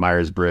of like a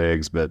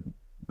Myers-Briggs, but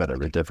a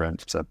bit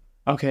different. So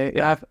okay.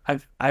 Yeah.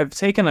 I've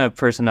taken a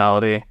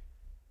personality.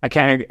 I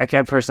can't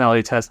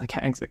personality test. I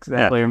can't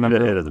exactly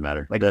remember. It doesn't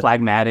matter. Like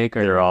phlegmatic,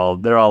 or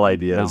they're all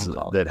ideas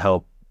that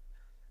help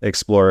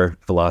explore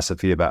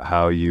philosophy about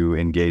how you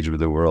engage with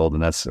the world,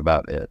 and that's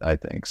about it, I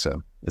think.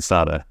 So it's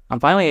not a.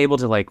 I'm finally able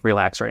to like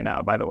relax right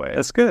now. By the way,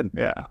 that's good.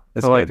 Yeah,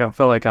 I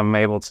feel like I'm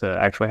able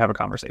to actually have a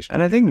conversation.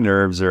 And I think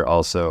nerves are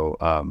also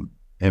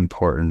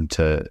important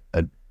to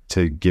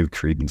give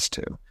credence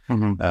to.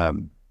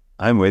 Mm-hmm.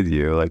 I'm with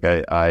you. Like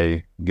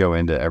I go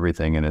into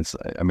everything, and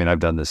I've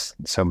done this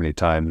so many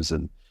times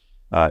and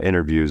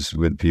interviews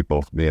with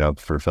people,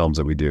 for films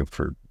that we do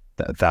for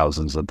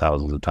thousands and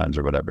thousands of times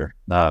or whatever.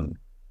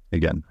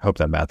 Again, hope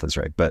that math is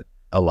right, but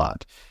a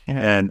lot. Yeah.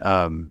 And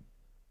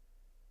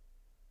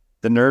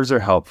the nerves are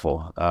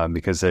helpful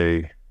because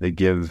they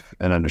give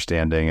an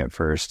understanding at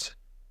first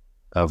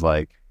of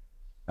like,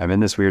 I'm in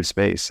this weird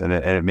space, and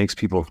it makes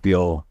people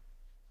feel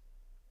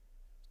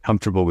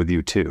comfortable with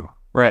you too.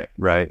 Right.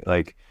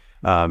 Like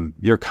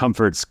your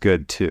comfort's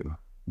good too.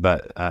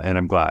 But and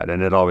I'm glad.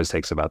 And it always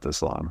takes about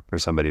this long for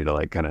somebody to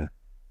like kind of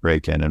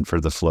break in and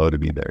for the flow to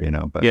be there,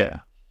 But yeah.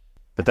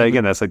 But then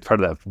again, that's like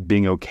part of that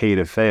being okay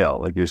to fail.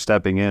 Like you're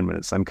stepping in when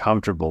it's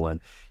uncomfortable and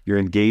you're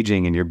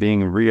engaging and you're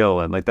being real,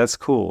 and like that's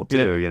cool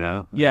too,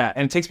 Yeah,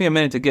 and it takes me a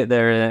minute to get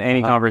there in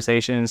any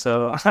conversation.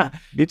 So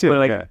me too. But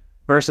like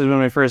versus when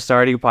we first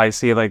started, you probably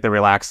see like the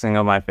relaxing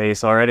of my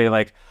face already.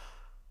 Like,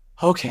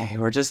 okay,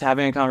 we're just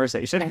having a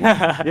conversation.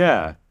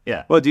 Yeah.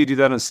 Well, do you do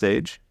that on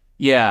stage?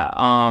 Yeah.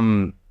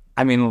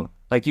 I mean,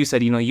 like you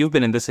said, you've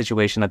been in this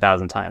situation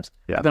 1,000 times.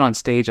 Yeah. I've been on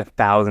stage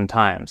 1,000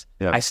 times.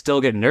 Yeah. I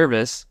still get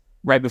nervous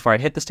right before I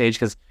hit the stage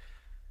because,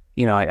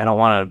 I don't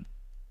want to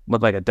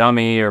look like a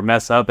dummy or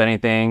mess up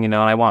anything, and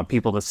I want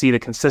people to see the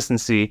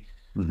consistency.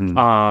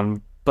 Mm-hmm.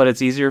 But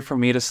it's easier for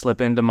me to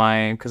slip into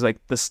because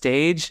like the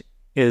stage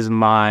is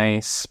my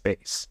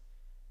space,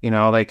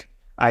 like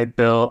I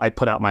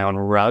put out my own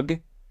rug,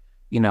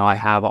 I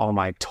have all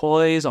my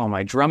toys, all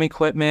my drum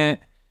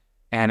equipment,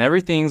 and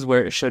everything's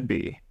where it should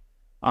be.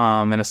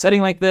 In a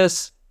setting like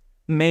this,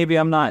 maybe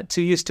I'm not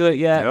too used to it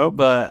yet,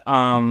 but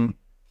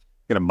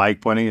got a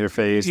mic pointing at your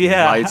face,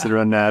 yeah, lights that are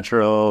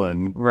unnatural,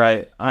 and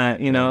right,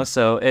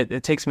 so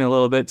it takes me a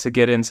little bit to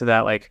get into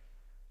that. Like,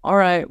 all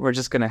right, we're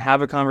just gonna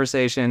have a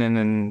conversation, and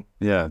then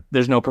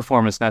there's no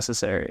performance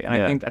necessary.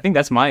 And I think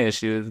that's my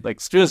issue. Like,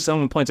 as soon as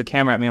someone points a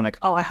camera at me, I'm like,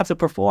 oh, I have to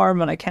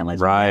perform, and I can't let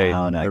you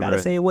down. I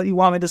gotta say what you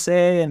want me to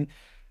say, and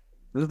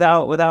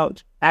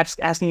without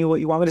asking you what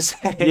you want me to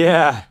say.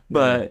 Yeah,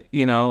 but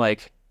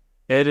like.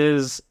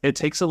 It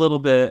takes a little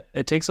bit,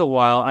 it takes a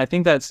while. I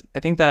think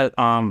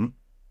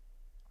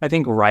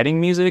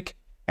writing music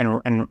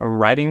and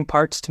writing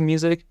parts to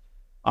music,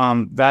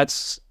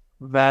 that's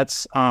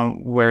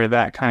where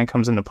that kind of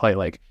comes into play.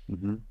 Like,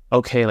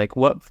 okay, like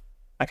what,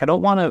 like I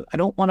don't want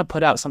to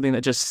put out something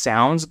that just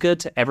sounds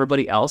good to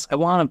everybody else. I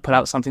want to put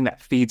out something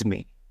that feeds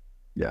me.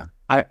 Yeah.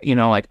 I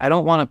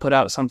don't want to put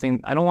out something,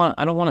 I don't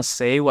want to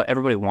say what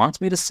everybody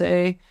wants me to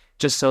say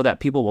just so that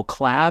people will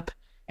clap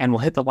and we'll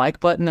hit the like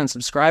button and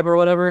subscribe or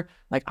whatever.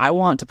 Like, I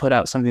want to put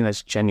out something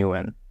that's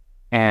genuine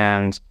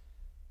and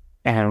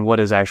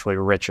what is actually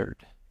Richard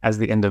as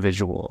the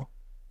individual,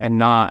 and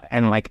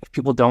like if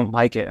people don't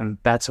like it, and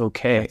that's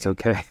okay. It's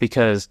okay.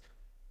 Because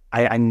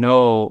I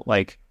know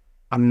like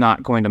I'm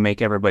not going to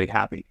make everybody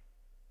happy.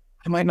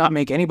 I might not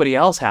make anybody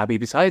else happy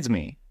besides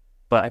me,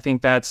 but I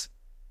think that's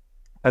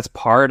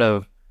part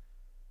of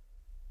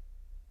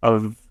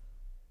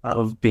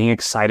being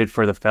excited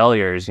for the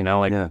failures,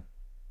 And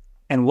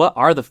what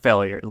are the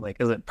failures? Like,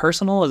 is it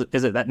personal?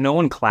 Is it that no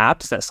one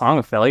clapped? Is that song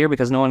a failure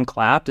because no one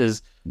clapped?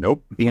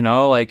 Nope.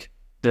 Like,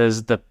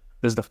 does the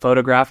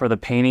photograph or the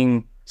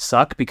painting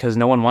suck because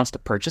no one wants to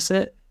purchase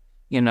it?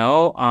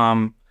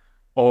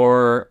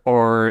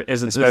 Or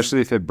is it,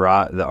 especially if it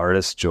brought the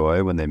artist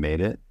joy when they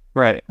made it?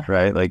 Right.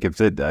 Like if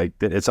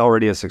it's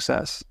already a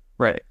success.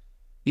 Right.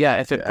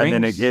 Yeah. If it brings...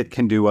 and then it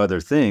can do other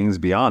things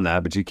beyond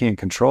that, but you can't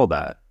control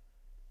that.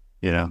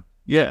 Yeah.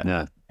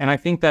 Yeah. And I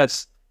think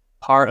that's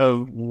part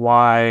of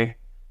why,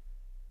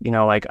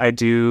 like I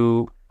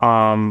do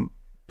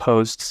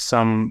post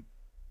some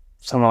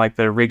of like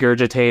the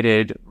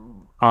regurgitated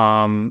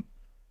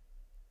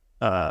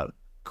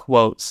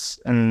quotes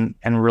and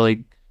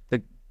really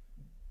the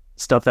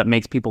stuff that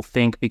makes people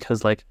think,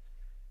 because like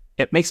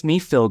it makes me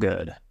feel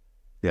good.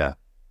 Yeah.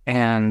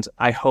 And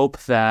I hope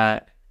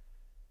that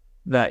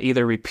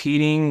either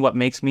repeating what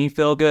makes me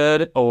feel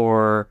good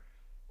or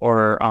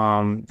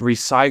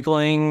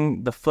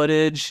recycling the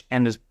footage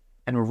and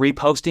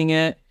reposting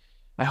it,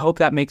 I hope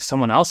that makes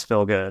someone else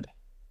feel good.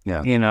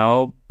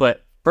 Yeah.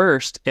 But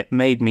first it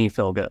made me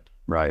feel good.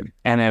 Right.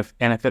 And if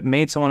it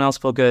made someone else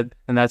feel good,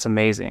 then that's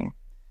amazing.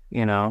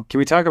 Can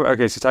we talk about,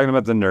 so talking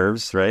about the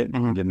nerves, right?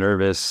 Mm-hmm. You get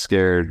nervous,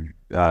 scared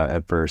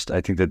at first.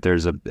 I think that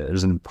there's an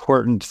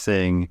important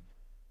thing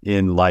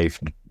in life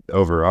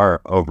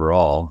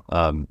overall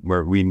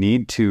where we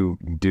need to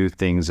do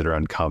things that are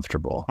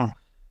uncomfortable.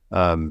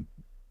 And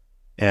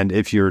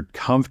if you're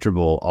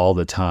comfortable all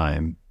the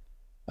time,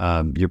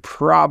 you're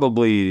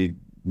probably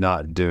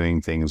not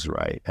doing things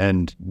right.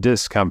 And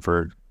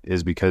discomfort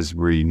is because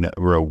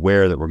we're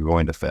aware that we're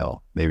going to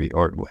fail, maybe,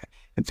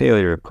 and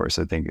failure, of course,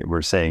 I think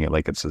we're saying it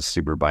like it's a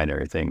super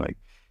binary thing. Like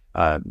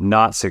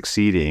not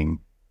succeeding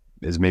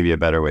is maybe a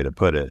better way to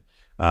put it.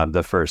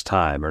 The first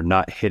time, or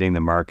not hitting the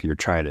mark you're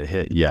trying to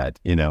hit yet,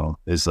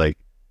 is like,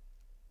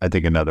 I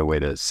think another way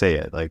to say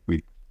it. Like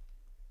we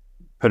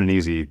put an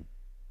easy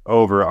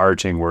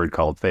overarching word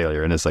called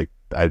failure, and it's like,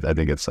 I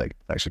think it's like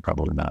actually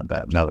probably not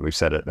that now that we've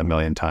said it a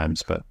million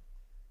times, but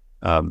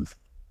I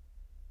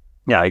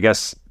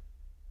guess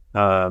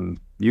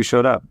you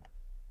showed up.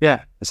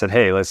 Yeah. I said,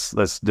 hey, let's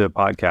do a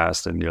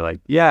podcast, and you're like,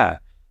 yeah,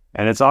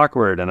 and it's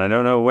awkward and I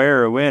don't know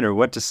where or when or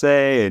what to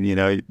say, and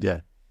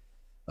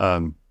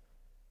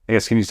I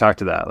guess, can you talk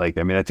to that? Like,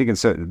 I mean, I think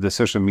in the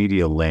social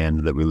media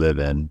land that we live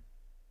in,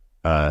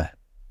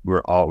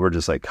 we're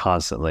just like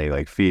constantly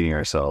like feeding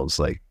ourselves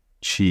like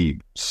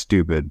cheap,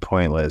 stupid,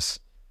 pointless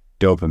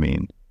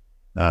dopamine.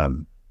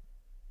 But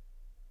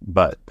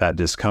that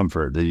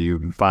discomfort that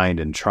you find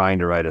in trying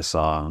to write a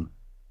song,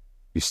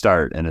 you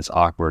start and it's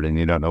awkward and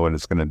you don't know what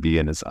it's going to be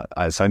and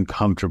it's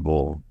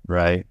uncomfortable,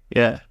 right?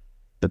 Yeah.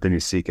 But then you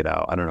seek it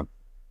out. I don't know.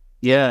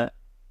 Yeah.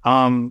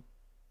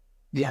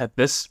 Yeah,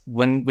 this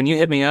when you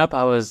hit me up,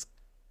 I was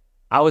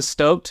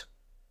stoked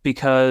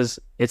because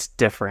it's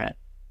different.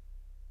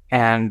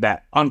 And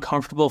that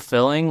uncomfortable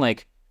feeling,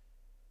 like,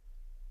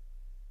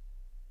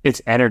 it's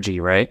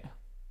energy, right?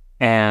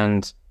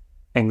 And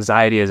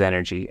anxiety is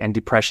energy, and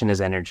depression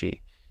is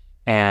energy,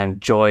 and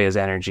joy is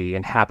energy,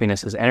 and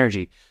happiness is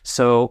energy.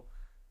 So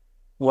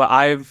what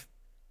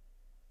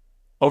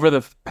over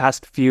the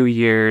past few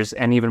years,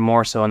 and even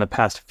more so in the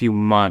past few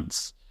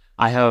months,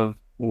 I have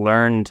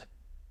learned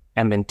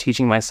and been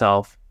teaching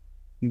myself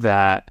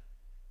that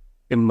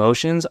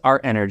emotions are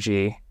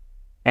energy,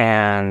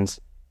 and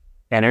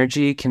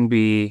energy can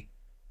be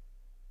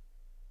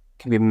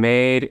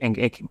made, and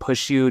it can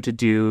push you to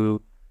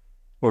do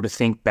or to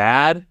think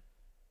bad,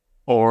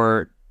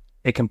 or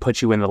it can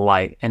put you in the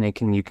light, and you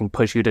can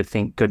push you to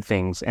think good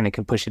things, and it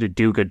can push you to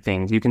do good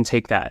things. You can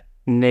take that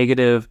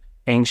negative,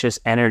 anxious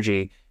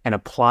energy and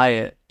apply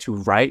it to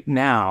right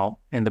now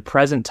in the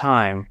present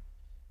time,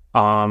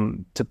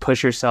 to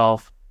push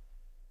yourself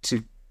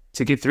to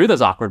get through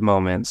those awkward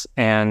moments,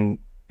 and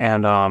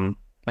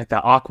like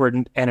that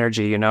awkward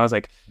energy, it's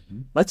like,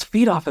 let's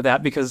feed off of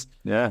that, because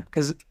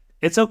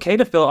it's okay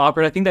to feel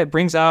awkward. I think that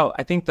brings out,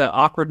 the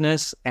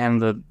awkwardness and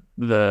the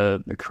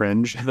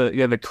cringe,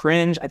 the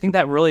cringe. I think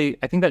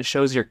that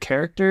shows your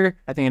character.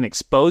 I think it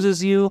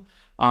exposes you,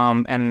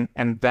 and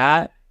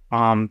that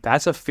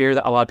that's a fear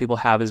that a lot of people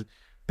have, is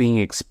being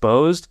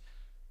exposed,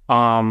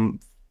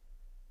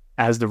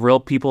 as the real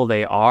people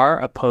they are,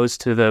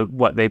 opposed to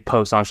what they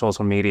post on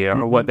social media,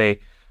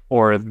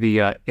 or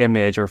the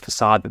image or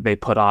facade that they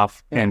put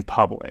off in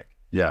public.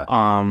 Yeah.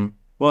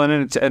 Well,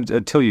 and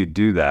until you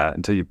do that,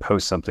 until you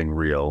post something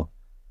real,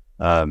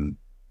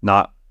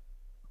 not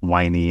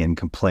whiny and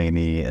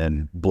complainy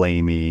and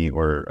blamey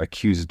or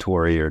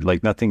accusatory, or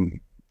like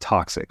nothing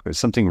toxic, but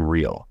something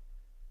real,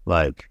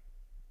 like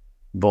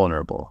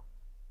vulnerable.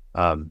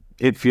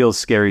 It feels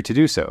scary to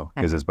do so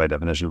because it's by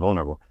definition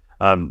vulnerable.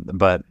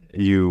 But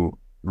you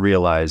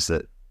realize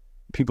that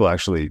people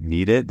actually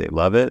need it. They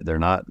love it. They're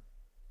not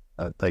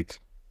like,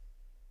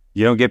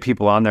 you don't get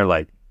people on there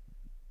like,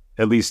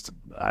 at least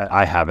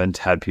I haven't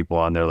had people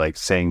on there like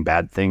saying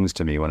bad things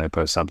to me when I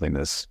post something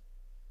this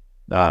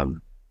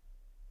vulnerable.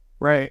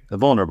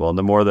 And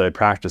the more that I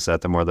practice that,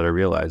 the more that I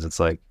realize it's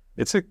like,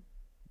 it's a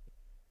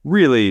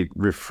really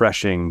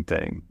refreshing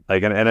thing.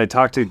 Like, and I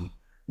talk to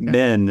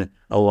men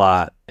a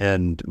lot,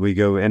 and we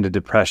go into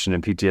depression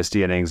and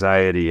PTSD and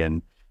anxiety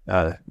and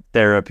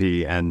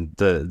therapy, and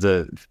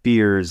the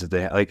fears that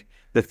they have, like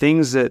the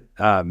things that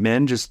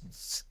men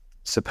just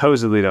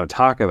supposedly don't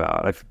talk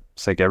about.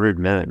 It's like every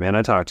man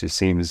I talk to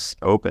seems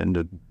open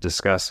to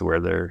discuss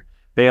where they're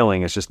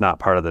failing. It's just not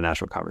part of the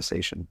natural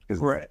conversation.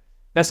 Right.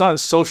 That's not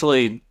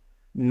socially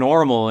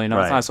normal, It's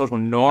not a social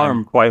norm.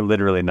 I'm quite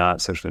literally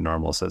not socially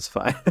normal, so it's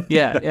fine.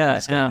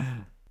 Yeah.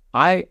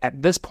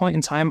 At this point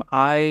in time,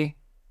 I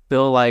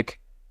feel like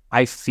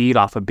I feed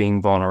off of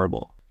being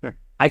vulnerable. Sure.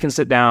 I can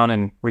sit down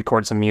and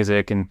record some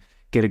music and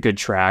get a good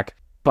track,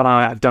 but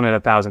I've done it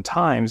 1,000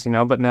 times,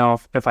 But now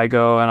if I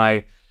go and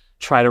I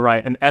try to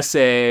write an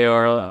essay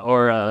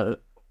or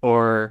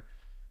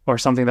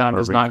something that I'm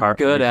just not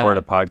good at, record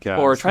a podcast,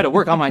 or try to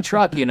work on my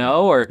truck,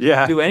 or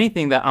do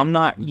anything that I'm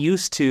not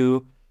used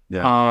to,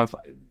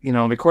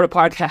 record a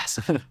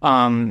podcast,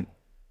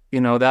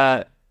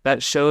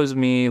 that shows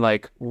me,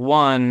 like,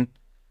 one,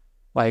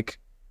 like,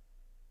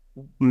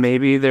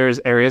 maybe there's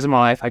areas in my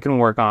life I can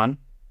work on.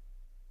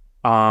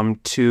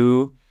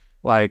 Two,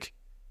 like,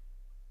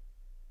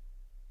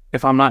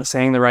 if I'm not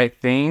saying the right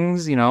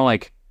things,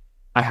 like,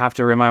 I have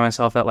to remind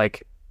myself that,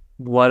 like,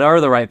 what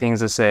are the right things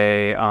to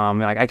say?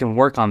 Like, I can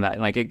work on that.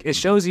 Like, it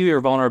shows you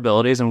your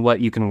vulnerabilities and what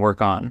you can work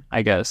on,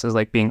 I guess, is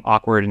like being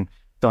awkward and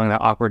feeling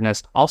that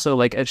awkwardness. Also,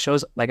 like, it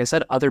shows, like I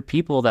said, other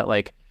people that,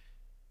 like,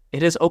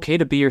 it is okay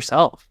to be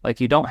yourself. Like,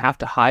 you don't have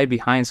to hide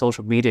behind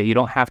social media. You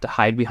don't have to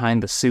hide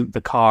behind the suit, the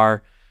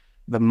car,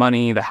 the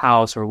money, the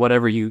house, or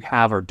whatever you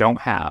have or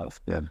don't have.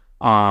 Yeah.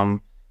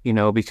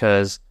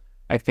 Because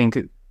I think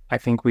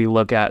we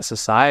look at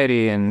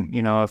society, and,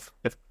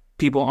 if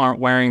people aren't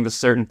wearing the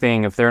certain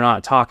thing, if they're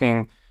not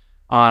talking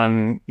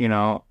on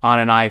an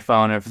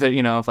iPhone, if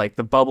if like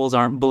the bubbles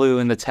aren't blue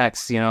in the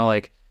text,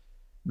 like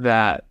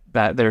that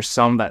there's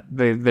some that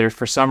they're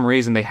for some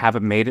reason they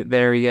haven't made it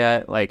there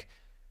yet. Like,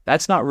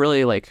 that's not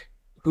really like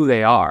who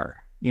they are.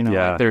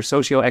 Like, their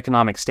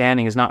socioeconomic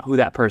standing is not who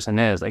that person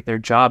is. Like, their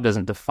job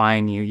doesn't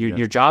define you.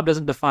 Your job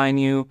doesn't define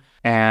you,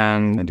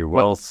 and your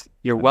wealth.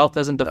 Your wealth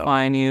doesn't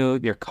define you.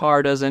 Your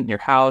car doesn't. Your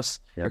house,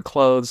 your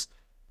clothes.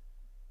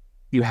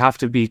 You have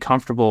to be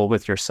comfortable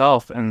with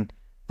yourself, and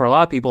for a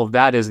lot of people,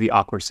 that is the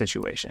awkward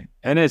situation.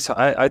 And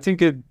I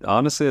think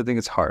honestly, I think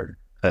it's hard.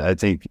 I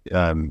think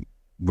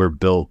we're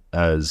built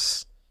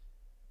as,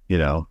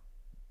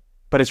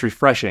 but it's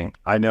refreshing.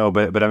 I know,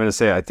 but I'm going to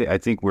say, I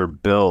think we're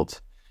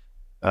built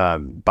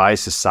by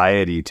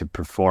society to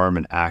perform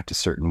and act a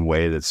certain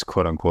way that's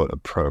quote unquote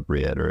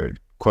appropriate or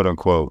quote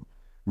unquote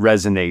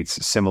resonates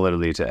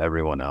similarly to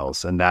everyone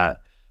else. And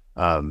that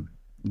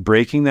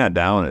breaking that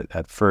down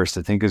at first,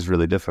 I think is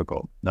really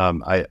difficult.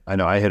 I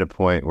know I hit a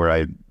point where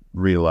I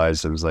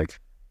realized I was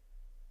like,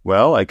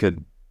 well, I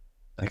could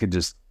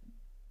just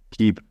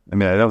I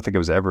don't think I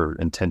was ever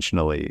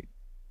intentionally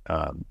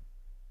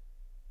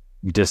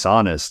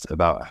dishonest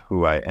about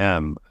who I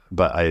am,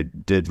 but I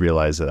did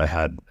realize that I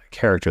had a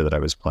character that I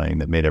was playing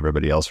that made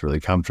everybody else really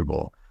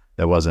comfortable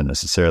that wasn't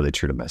necessarily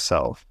true to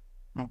myself.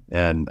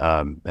 And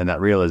that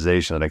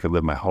realization that I could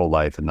live my whole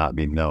life and not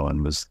be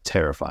known was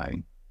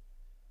terrifying.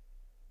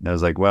 And I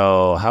was like,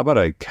 well, how about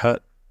I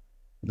cut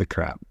the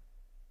crap,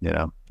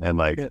 and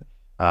like,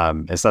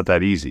 it's not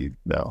that easy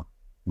though,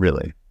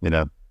 really,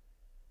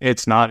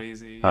 It's not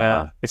easy.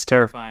 Yeah. It's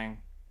terrifying.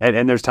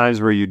 And there's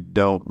times where you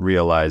don't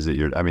realize that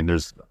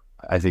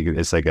I think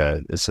it's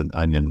an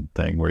onion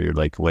thing where you're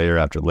like layer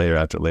after layer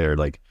after layer,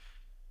 like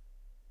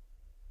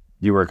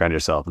you work on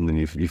yourself and then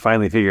you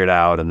finally figure it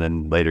out. And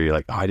then later you're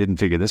like, oh, I didn't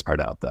figure this part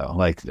out though.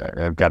 Like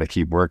I've got to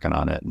keep working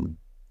on it. And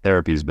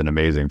therapy has been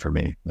amazing for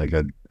me. Like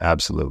I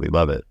absolutely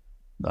love it.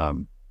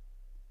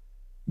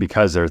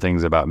 Because there are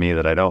things about me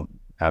that I don't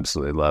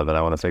absolutely love and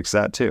I want to fix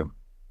that too.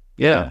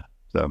 Yeah.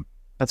 So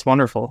that's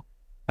wonderful.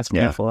 That's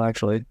beautiful,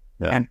 actually.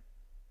 Yeah. And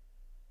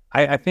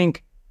I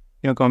think,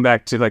 going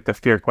back to like the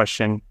fear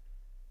question,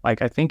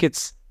 like I think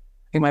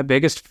my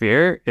biggest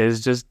fear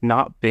is just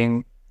not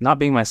being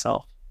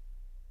myself,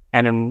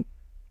 and in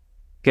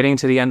getting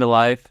to the end of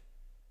life,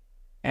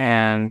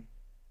 and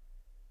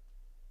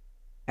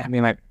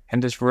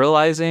and just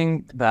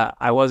realizing that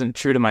I wasn't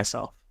true to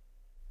myself,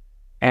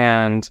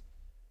 and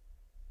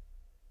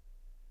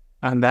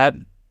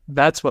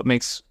that's what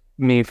makes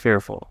me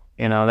fearful.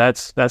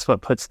 That's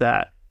what puts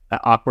that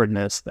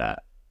awkwardness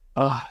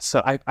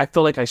so I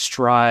feel like I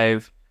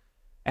strive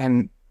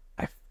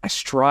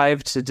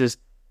to just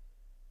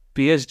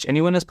be as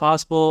genuine as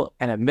possible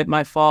and admit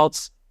my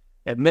faults,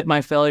 admit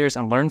my failures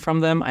and learn from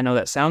them. I know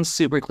that sounds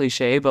super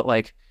cliche, but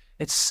like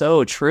it's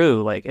so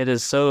true. Like it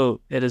is so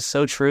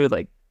true.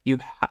 Like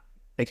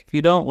if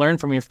you don't learn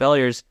from your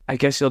failures, I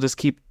guess you'll just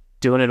keep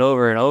doing it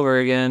over and over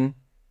again,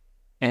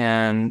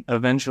 and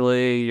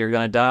eventually you're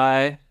gonna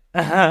die.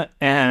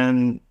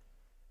 and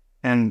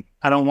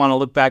I don't want to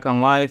look back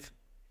on life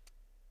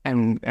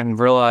and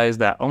realize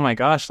that, oh my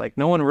gosh, like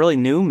no one really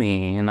knew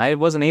me and I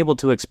wasn't able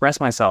to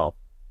express myself.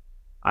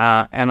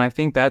 And I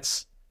think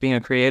that's being a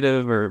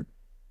creative or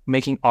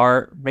making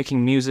art,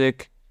 making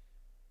music.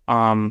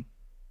 I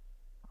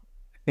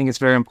think it's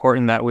very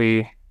important that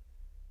we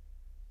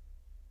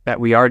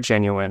are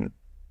genuine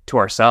to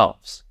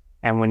ourselves.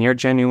 And when you're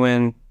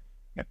genuine,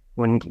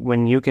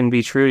 when you can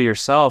be true to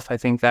yourself, I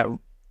think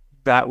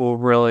that will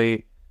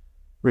really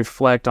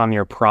reflect on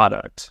your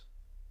product.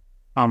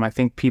 I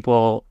think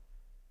people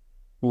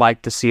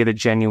like to see the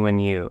genuine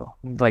you.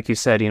 Like you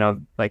said,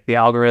 like the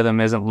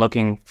algorithm isn't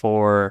looking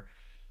for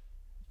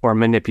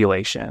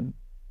manipulation,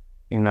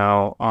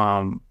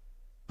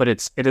 but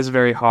it is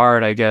very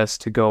hard, I guess,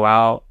 to go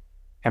out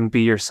and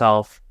be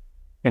yourself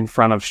in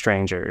front of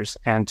strangers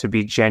and to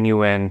be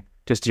genuine,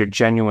 just your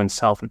genuine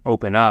self, and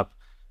open up,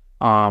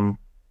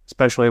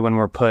 especially when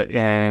we're put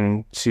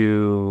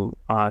into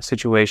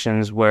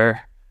situations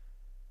where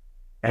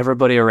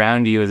everybody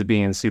around you is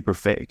being super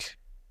fake,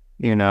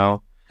 Yeah.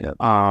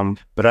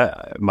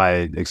 But my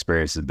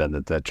experience has been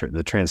that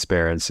the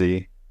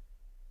transparency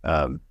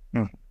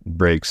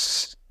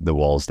breaks the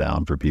walls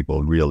down for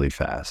people really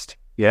fast.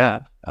 Yeah.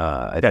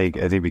 I think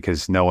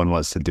because no one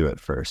wants to do it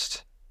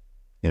first,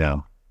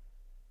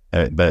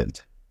 but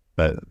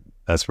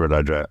that's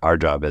what our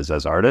job is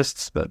as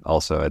artists, but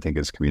also I think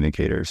as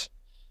communicators,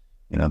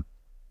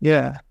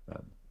 Yeah.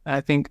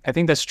 I think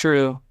that's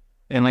true.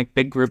 In like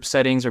big group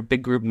settings or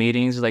big group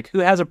meetings, like who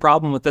has a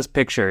problem with this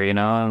picture,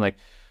 and like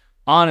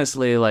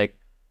honestly, like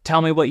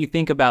tell me what you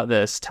think about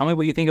this, tell me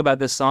what you think about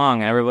this song,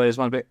 and everybody just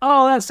want to be,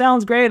 oh, that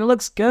sounds great, it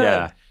looks good.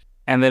 Yeah.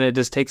 And then it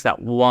just takes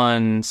that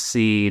one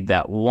seed,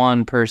 that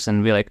one person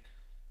to be like,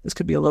 this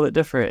could be a little bit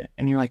different,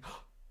 and you're like,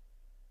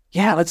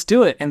 yeah, let's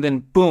do it, and then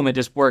boom, it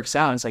just works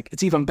out. It's like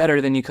it's even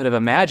better than you could have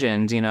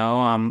imagined.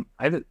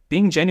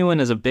 Being genuine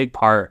is a big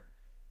part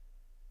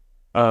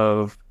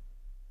of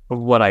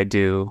what I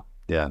do.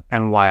 Yeah.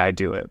 And why I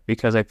do it.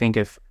 Because I think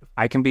if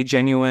I can be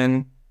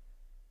genuine,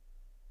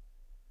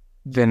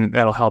 then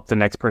that'll help the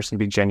next person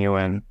be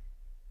genuine,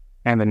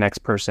 and the next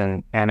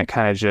person, and you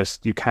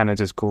kind of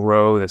just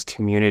grow this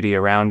community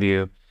around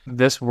you.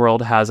 This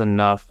world has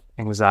enough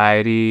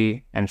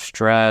anxiety and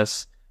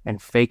stress and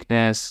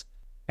fakeness,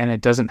 and it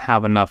doesn't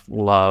have enough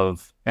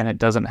love, and it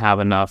doesn't have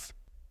enough,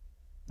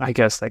 I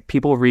guess, like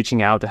people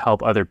reaching out to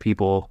help other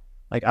people.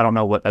 Like, I don't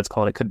know what that's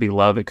called. It could be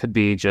love. It could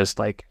be just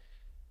like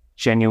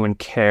genuine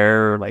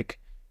care, like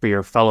for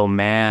your fellow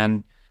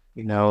man.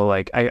 You know,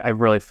 like I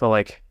really feel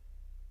like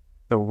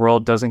the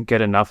world doesn't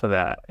get enough of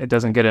that. It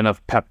doesn't get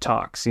enough pep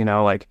talks, you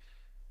know, like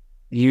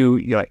you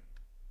like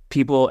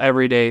people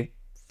every day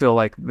feel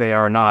like they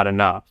are not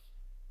enough.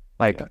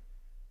 Like,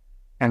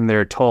 and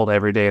they're told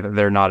every day that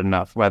they're not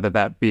enough, whether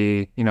that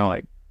be, you know,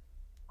 like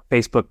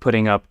Facebook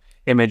putting up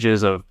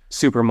images of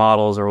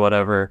supermodels or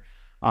whatever.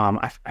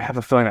 I have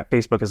a feeling that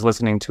Facebook is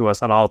listening to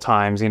us at all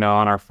times, you know,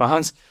 on our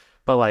phones,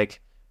 but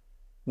like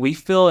we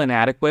feel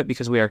inadequate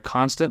because we are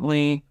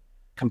constantly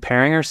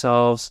comparing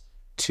ourselves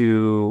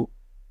to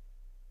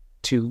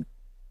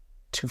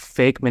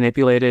fake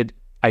manipulated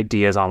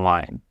ideas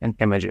online and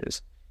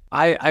images.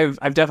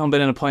 I've definitely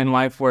been in a point in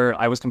life where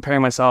I was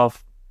comparing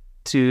myself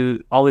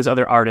to all these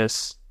other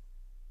artists,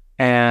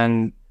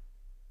 and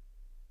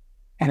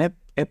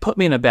it put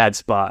me in a bad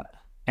spot.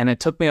 And it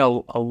took me a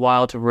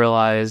while to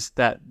realize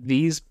that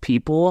these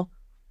people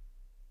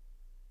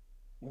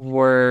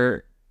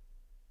were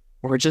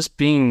just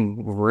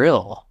being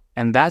real.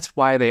 And that's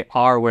why they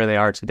are where they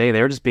are today.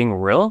 They were just being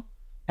real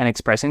and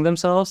expressing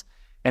themselves.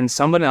 And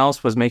someone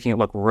else was making it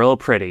look real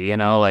pretty, you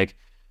know, like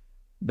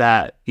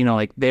that, you know,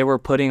 like they were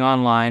putting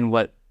online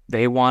what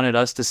they wanted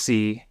us to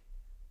see,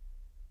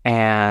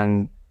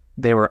 and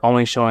they were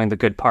only showing the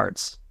good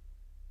parts,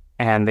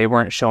 and they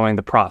weren't showing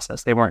the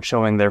process. They weren't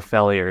showing their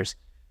failures.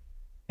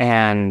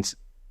 And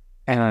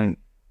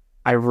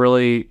I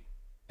really,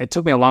 it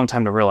took me a long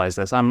time to realize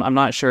this. I'm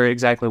not sure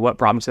exactly what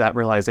brought me to that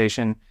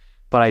realization,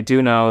 but I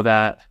do know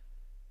that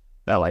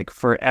like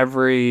for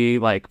every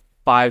like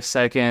 5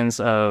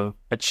 seconds of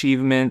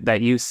achievement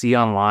that you see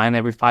online,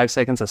 every 5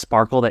 seconds of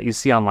sparkle that you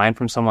see online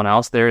from someone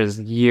else, there is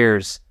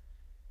years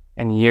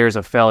and years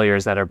of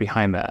failures that are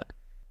behind that.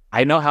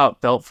 I know how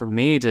it felt for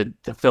me to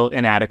feel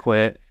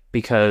inadequate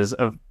because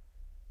of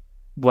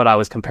what I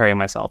was comparing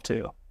myself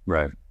to.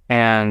 Right.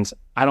 And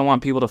I don't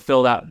want people to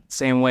feel that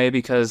same way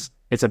because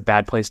it's a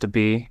bad place to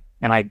be.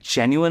 And I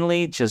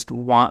genuinely just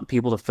want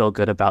people to feel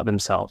good about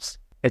themselves.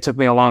 It took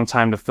me a long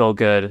time to feel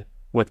good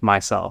with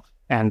myself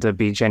and to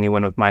be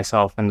genuine with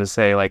myself and to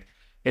say, like,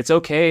 it's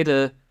okay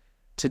to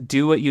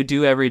do what you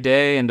do every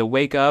day and to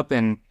wake up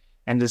and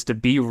just to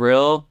be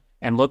real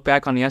and look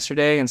back on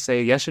yesterday and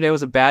say, yesterday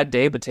was a bad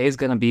day, but today's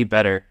going to be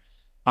better.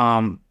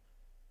 And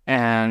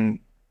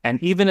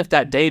even if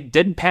that day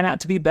didn't pan out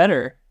to be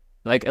better,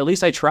 like, at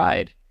least I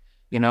tried.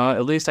 You know,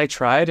 at least I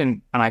tried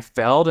and I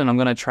failed, and I'm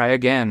going to try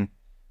again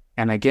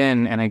and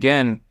again and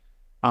again.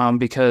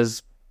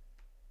 Because,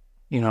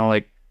 you know,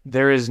 like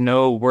there is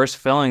no worse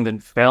feeling than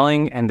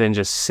failing and then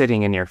just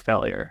sitting in your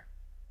failure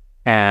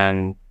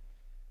and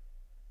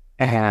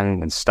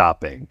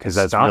stopping, because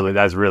that's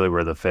really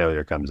where the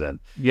failure comes in.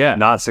 Yeah.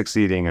 Not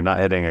succeeding or not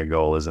hitting a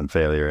goal isn't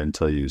failure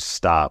until you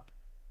stop.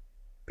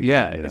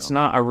 Yeah. It's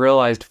not a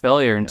realized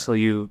failure until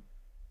you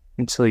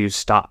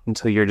stop,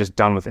 until you're just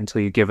done with it,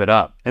 until you give it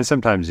up. And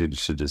sometimes you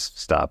should just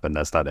stop, and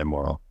that's not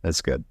immoral.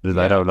 That's good.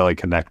 Yeah. I don't really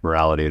connect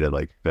morality to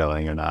like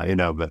failing or not, you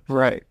know, but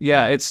right.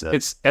 Yeah. There's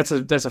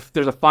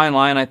a fine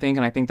line, I think.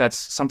 And I think that's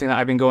something that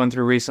I've been going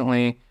through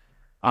recently,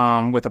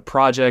 with a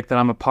project that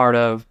I'm a part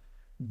of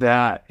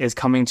that is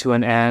coming to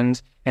an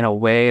end in a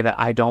way that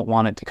I don't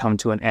want it to come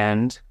to an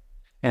end,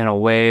 in a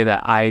way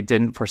that I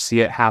didn't foresee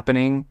it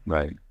happening.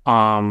 Right.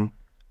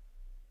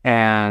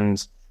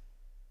 And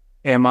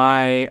am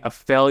I a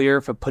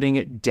failure for putting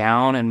it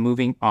down and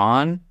moving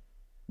on?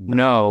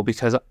 No,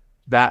 because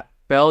that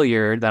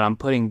failure that I'm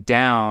putting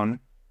down,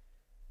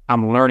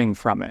 I'm learning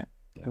from it.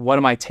 Yeah. What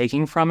am I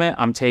taking from it?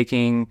 I'm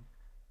taking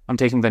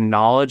the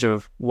knowledge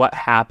of what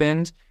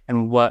happened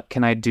and what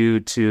can I do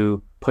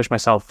to push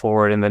myself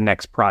forward in the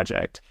next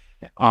project.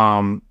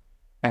 And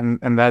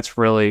that's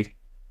really,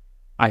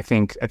 I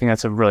think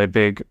that's a really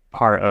big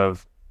part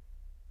of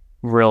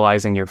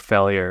realizing your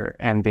failure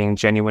and being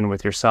genuine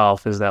with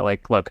yourself, is that,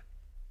 like, look,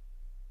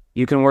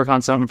 you can work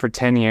on something for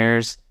 10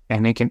 years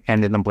and it can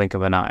end in the blink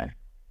of an eye.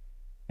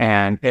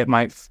 And it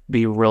might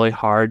be really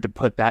hard to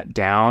put that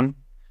down,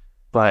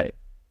 but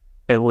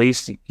at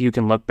least you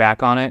can look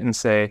back on it and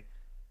say,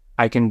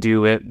 I can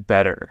do it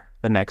better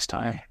the next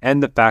time.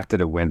 And the fact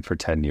that it went for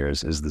 10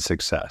 years is the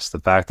success. The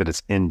fact that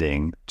it's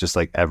ending, just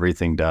like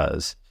everything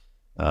does,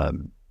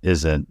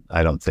 isn't,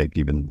 I don't think,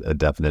 even a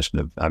definition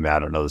of, I mean, I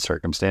don't know the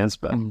circumstance,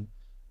 but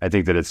I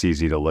think that it's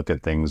easy to look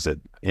at things that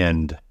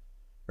end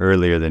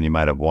earlier than you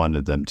might have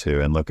wanted them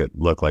to and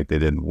look like they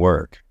didn't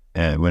work.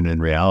 And when in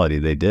reality,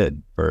 they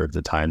did for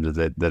the times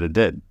that it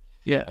did.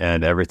 Yeah.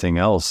 And everything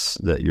else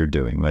that you're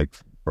doing, like,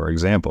 for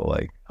example,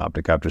 like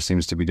Opticopter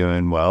seems to be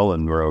doing well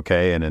and we're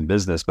okay and in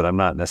business, but I'm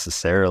not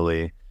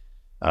necessarily,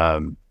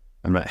 I'm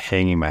not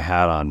hanging my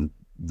hat on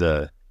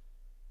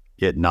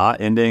it not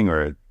ending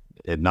or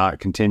it not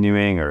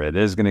continuing, or it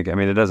is going to, I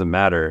mean, it doesn't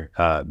matter,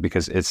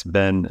 because it's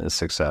been a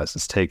success.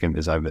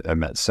 I've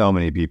met so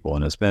many people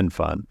and it's been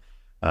fun.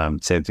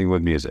 Same thing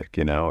with music,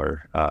 you know,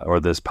 or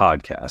this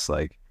podcast,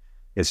 like,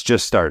 it's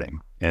just starting.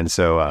 And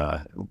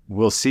so,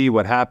 we'll see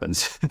what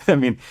happens. I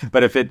mean,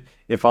 but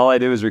if all I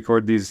do is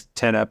record these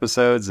 10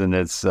 episodes and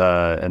it's,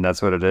 and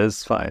that's what it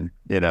is, fine.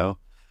 You know,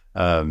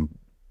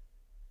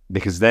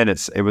 because then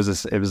it was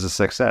a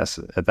success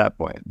at that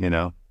point, you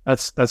know.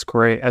 That's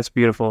great. That's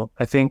beautiful.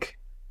 I think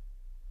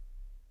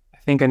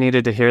I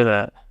needed to hear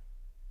that.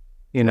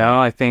 You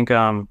know, I think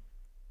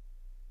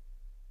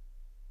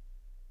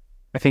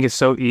it's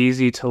so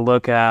easy to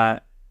look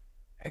at.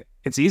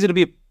 It's easy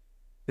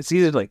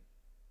to like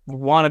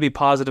want to be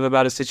positive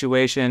about a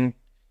situation,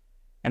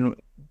 and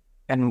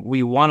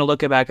we want to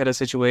look back at a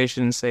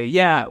situation and say,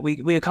 yeah,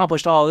 we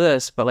accomplished all of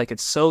this, but like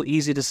it's so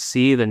easy to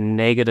see the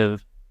negativity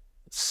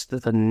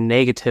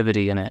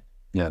in it.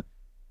 Yeah.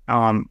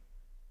 And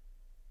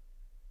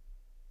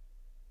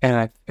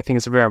I think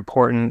it's very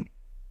important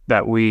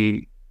that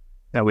we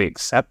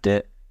accept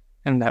it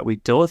and that we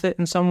deal with it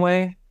in some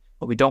way,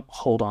 but we don't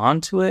hold on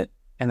to it,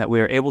 and that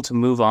we are able to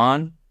move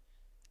on.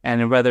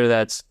 And whether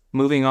that's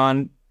moving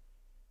on,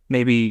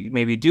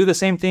 maybe do the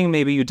same thing,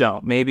 maybe you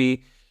don't.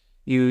 Maybe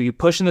you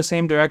push in the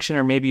same direction,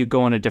 or maybe you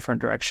go in a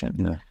different direction.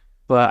 Yeah.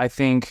 But I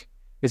think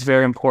it's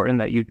very important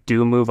that you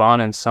do move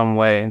on in some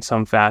way, in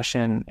some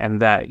fashion,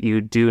 and that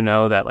you do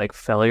know that like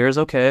failure is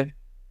okay.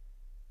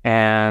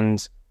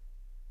 And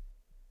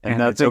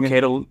it's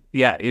okay to,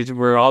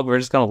 we're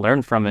just going to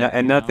learn from it.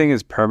 And nothing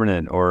is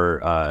permanent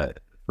or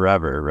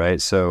forever, right?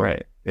 So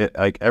right.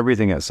 Like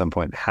everything at some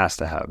point has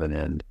to have an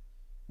end.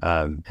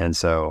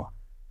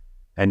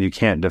 And you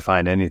can't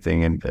define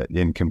anything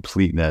in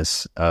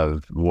completeness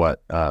of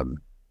what a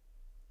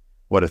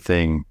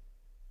thing's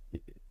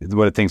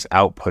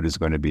output is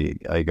going to be,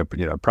 like a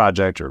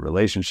project or a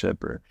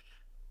relationship or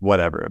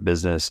whatever, a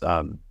business.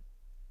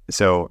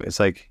 So it's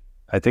like,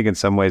 I think in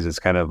some ways it's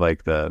kind of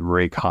like the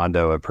Marie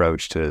Kondo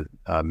approach to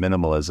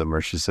minimalism,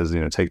 where she says,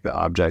 take the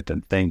object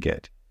and thank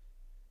it,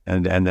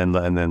 and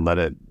then let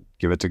it,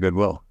 give it to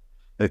goodwill.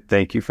 Like,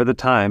 thank you for the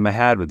time I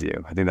had with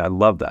you. I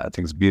love that. I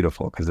think it's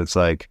beautiful, because it's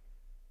like,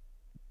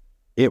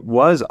 it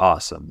was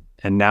awesome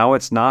and now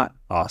it's not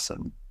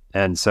awesome,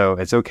 and so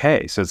it's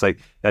okay. So it's like,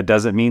 that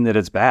doesn't mean that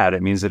it's bad.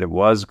 It means that it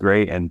was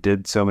great and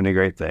did so many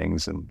great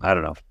things. And I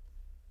don't know.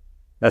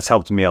 That's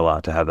helped me a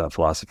lot to have that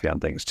philosophy on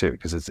things too,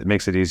 because it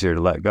makes it easier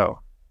to let go,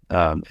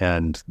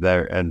 and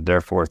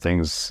therefore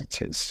things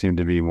seem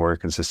to be more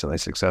consistently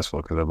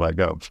successful because I've let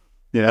go.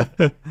 Yeah,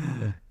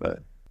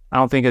 but I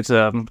don't think it's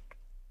a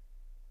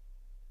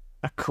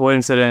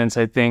coincidence.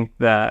 I think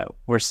that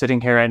we're sitting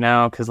here right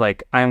now because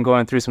like I'm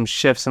going through some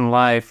shifts in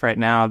life right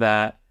now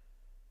that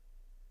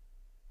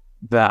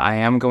I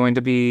am going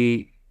to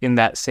be in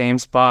that same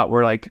spot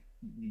where like,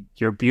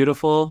 you're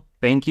beautiful,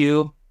 thank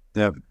you.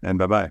 Yep, and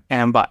bye-bye.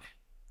 And bye.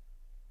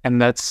 And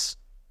that's,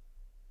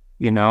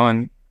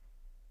 and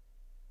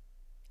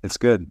it's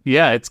good.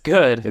 Yeah, it's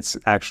good. It's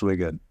actually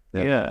good.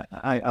 Yep. Yeah,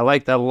 I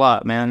like that a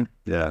lot, man.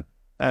 Yeah.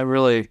 That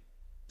really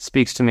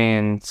speaks to me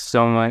in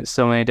so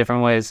many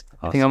different ways.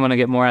 Awesome. I think I'm going to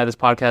get more out of this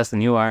podcast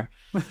than you are.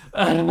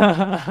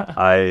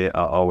 I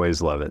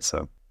always love it.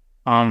 So,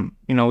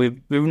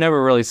 we've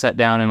never really sat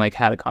down and like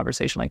had a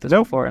conversation like this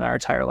before in our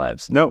entire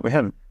lives. No, we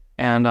haven't.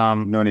 And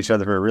known each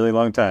other for a really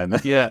long time.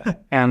 Yeah.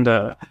 And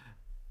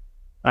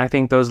I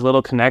think those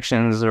little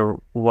connections are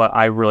what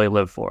I really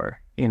live for,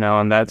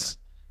 and that's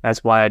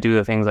why I do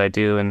the things I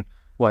do and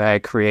why I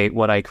create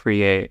what I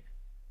create.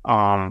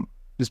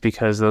 Just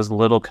because those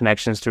little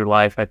connections through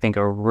life, I think,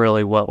 are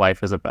really what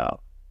life is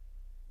about.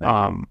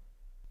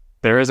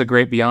 There is a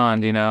great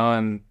beyond,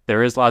 and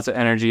there is lots of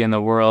energy in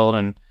the world.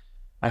 And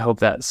I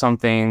hope that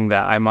something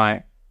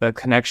that the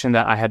connection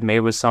that I had made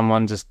with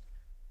someone just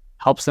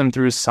helps them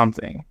through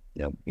something,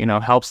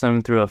 helps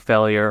them through a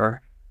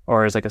failure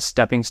or as like a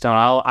stepping stone.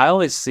 I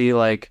always see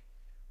like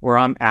where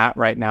I'm at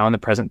right now in the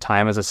present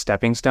time as a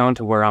stepping stone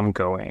to where I'm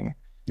going.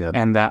 Yep.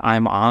 And that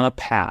I'm on a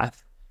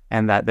path,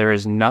 and that there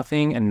is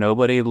nothing and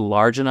nobody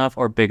large enough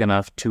or big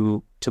enough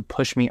to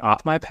push me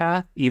off my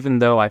path, even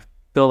though I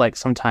feel like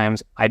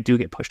sometimes I do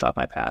get pushed off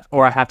my path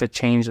or I have to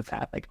change the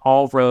path. Like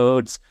all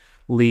roads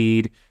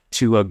lead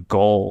to a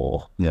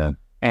goal. Yeah.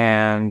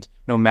 And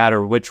no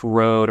matter which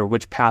road or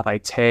which path I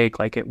take,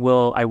 like I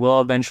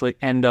will eventually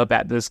end up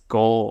at this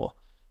goal.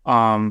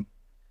 And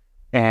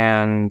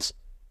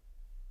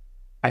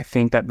I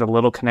think that the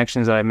little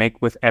connections that I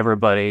make with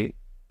everybody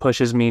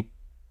pushes me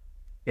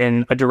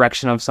in a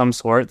direction of some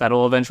sort that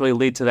will eventually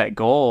lead to that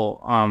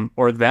goal,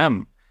 or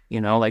them,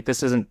 like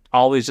this isn't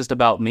always just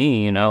about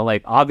me,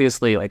 like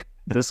obviously like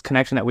this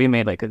connection that we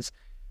made, like it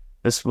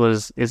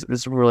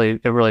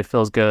really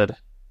feels good.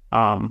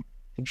 I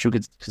think we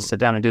could sit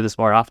down and do this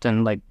more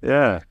often. Like,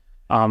 yeah.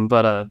 I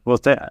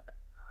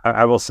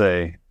will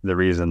say the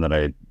reason that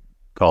I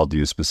called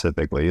you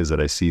specifically is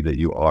that I see that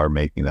you are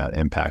making that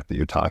impact that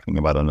you're talking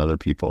about on other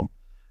people.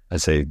 I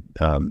say,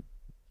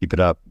 keep it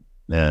up.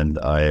 And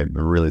I'm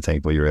really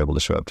thankful you were able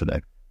to show up today.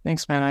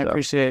 Thanks, man. I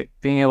appreciate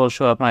being able to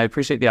show up, and I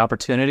appreciate the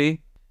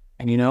opportunity.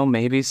 And,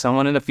 maybe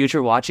someone in the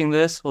future watching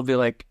this will be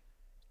like,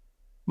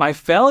 my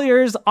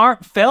failures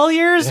aren't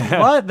failures?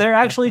 What? They're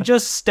actually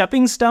just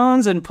stepping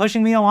stones and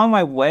pushing me along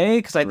my way?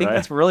 Because I think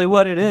that's really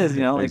what it is,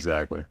 Like,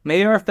 exactly.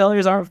 Maybe our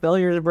failures aren't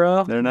failures,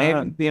 bro. They're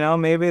not.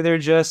 Maybe they're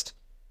just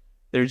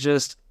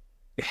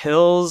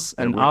hills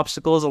and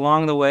obstacles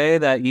along the way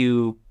that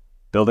you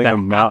building that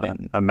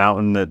a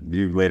mountain that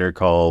you later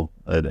call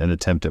an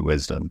attempt at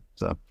wisdom.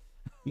 So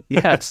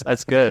yes,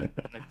 that's good.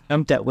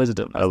 Attempt at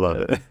wisdom. I love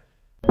it.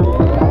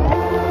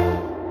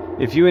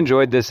 If you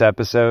enjoyed this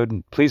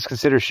episode, please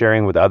consider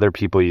sharing with other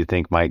people you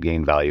think might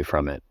gain value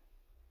from it.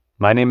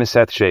 My name is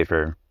Seth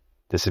Schaefer.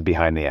 This is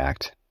Behind the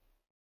Act.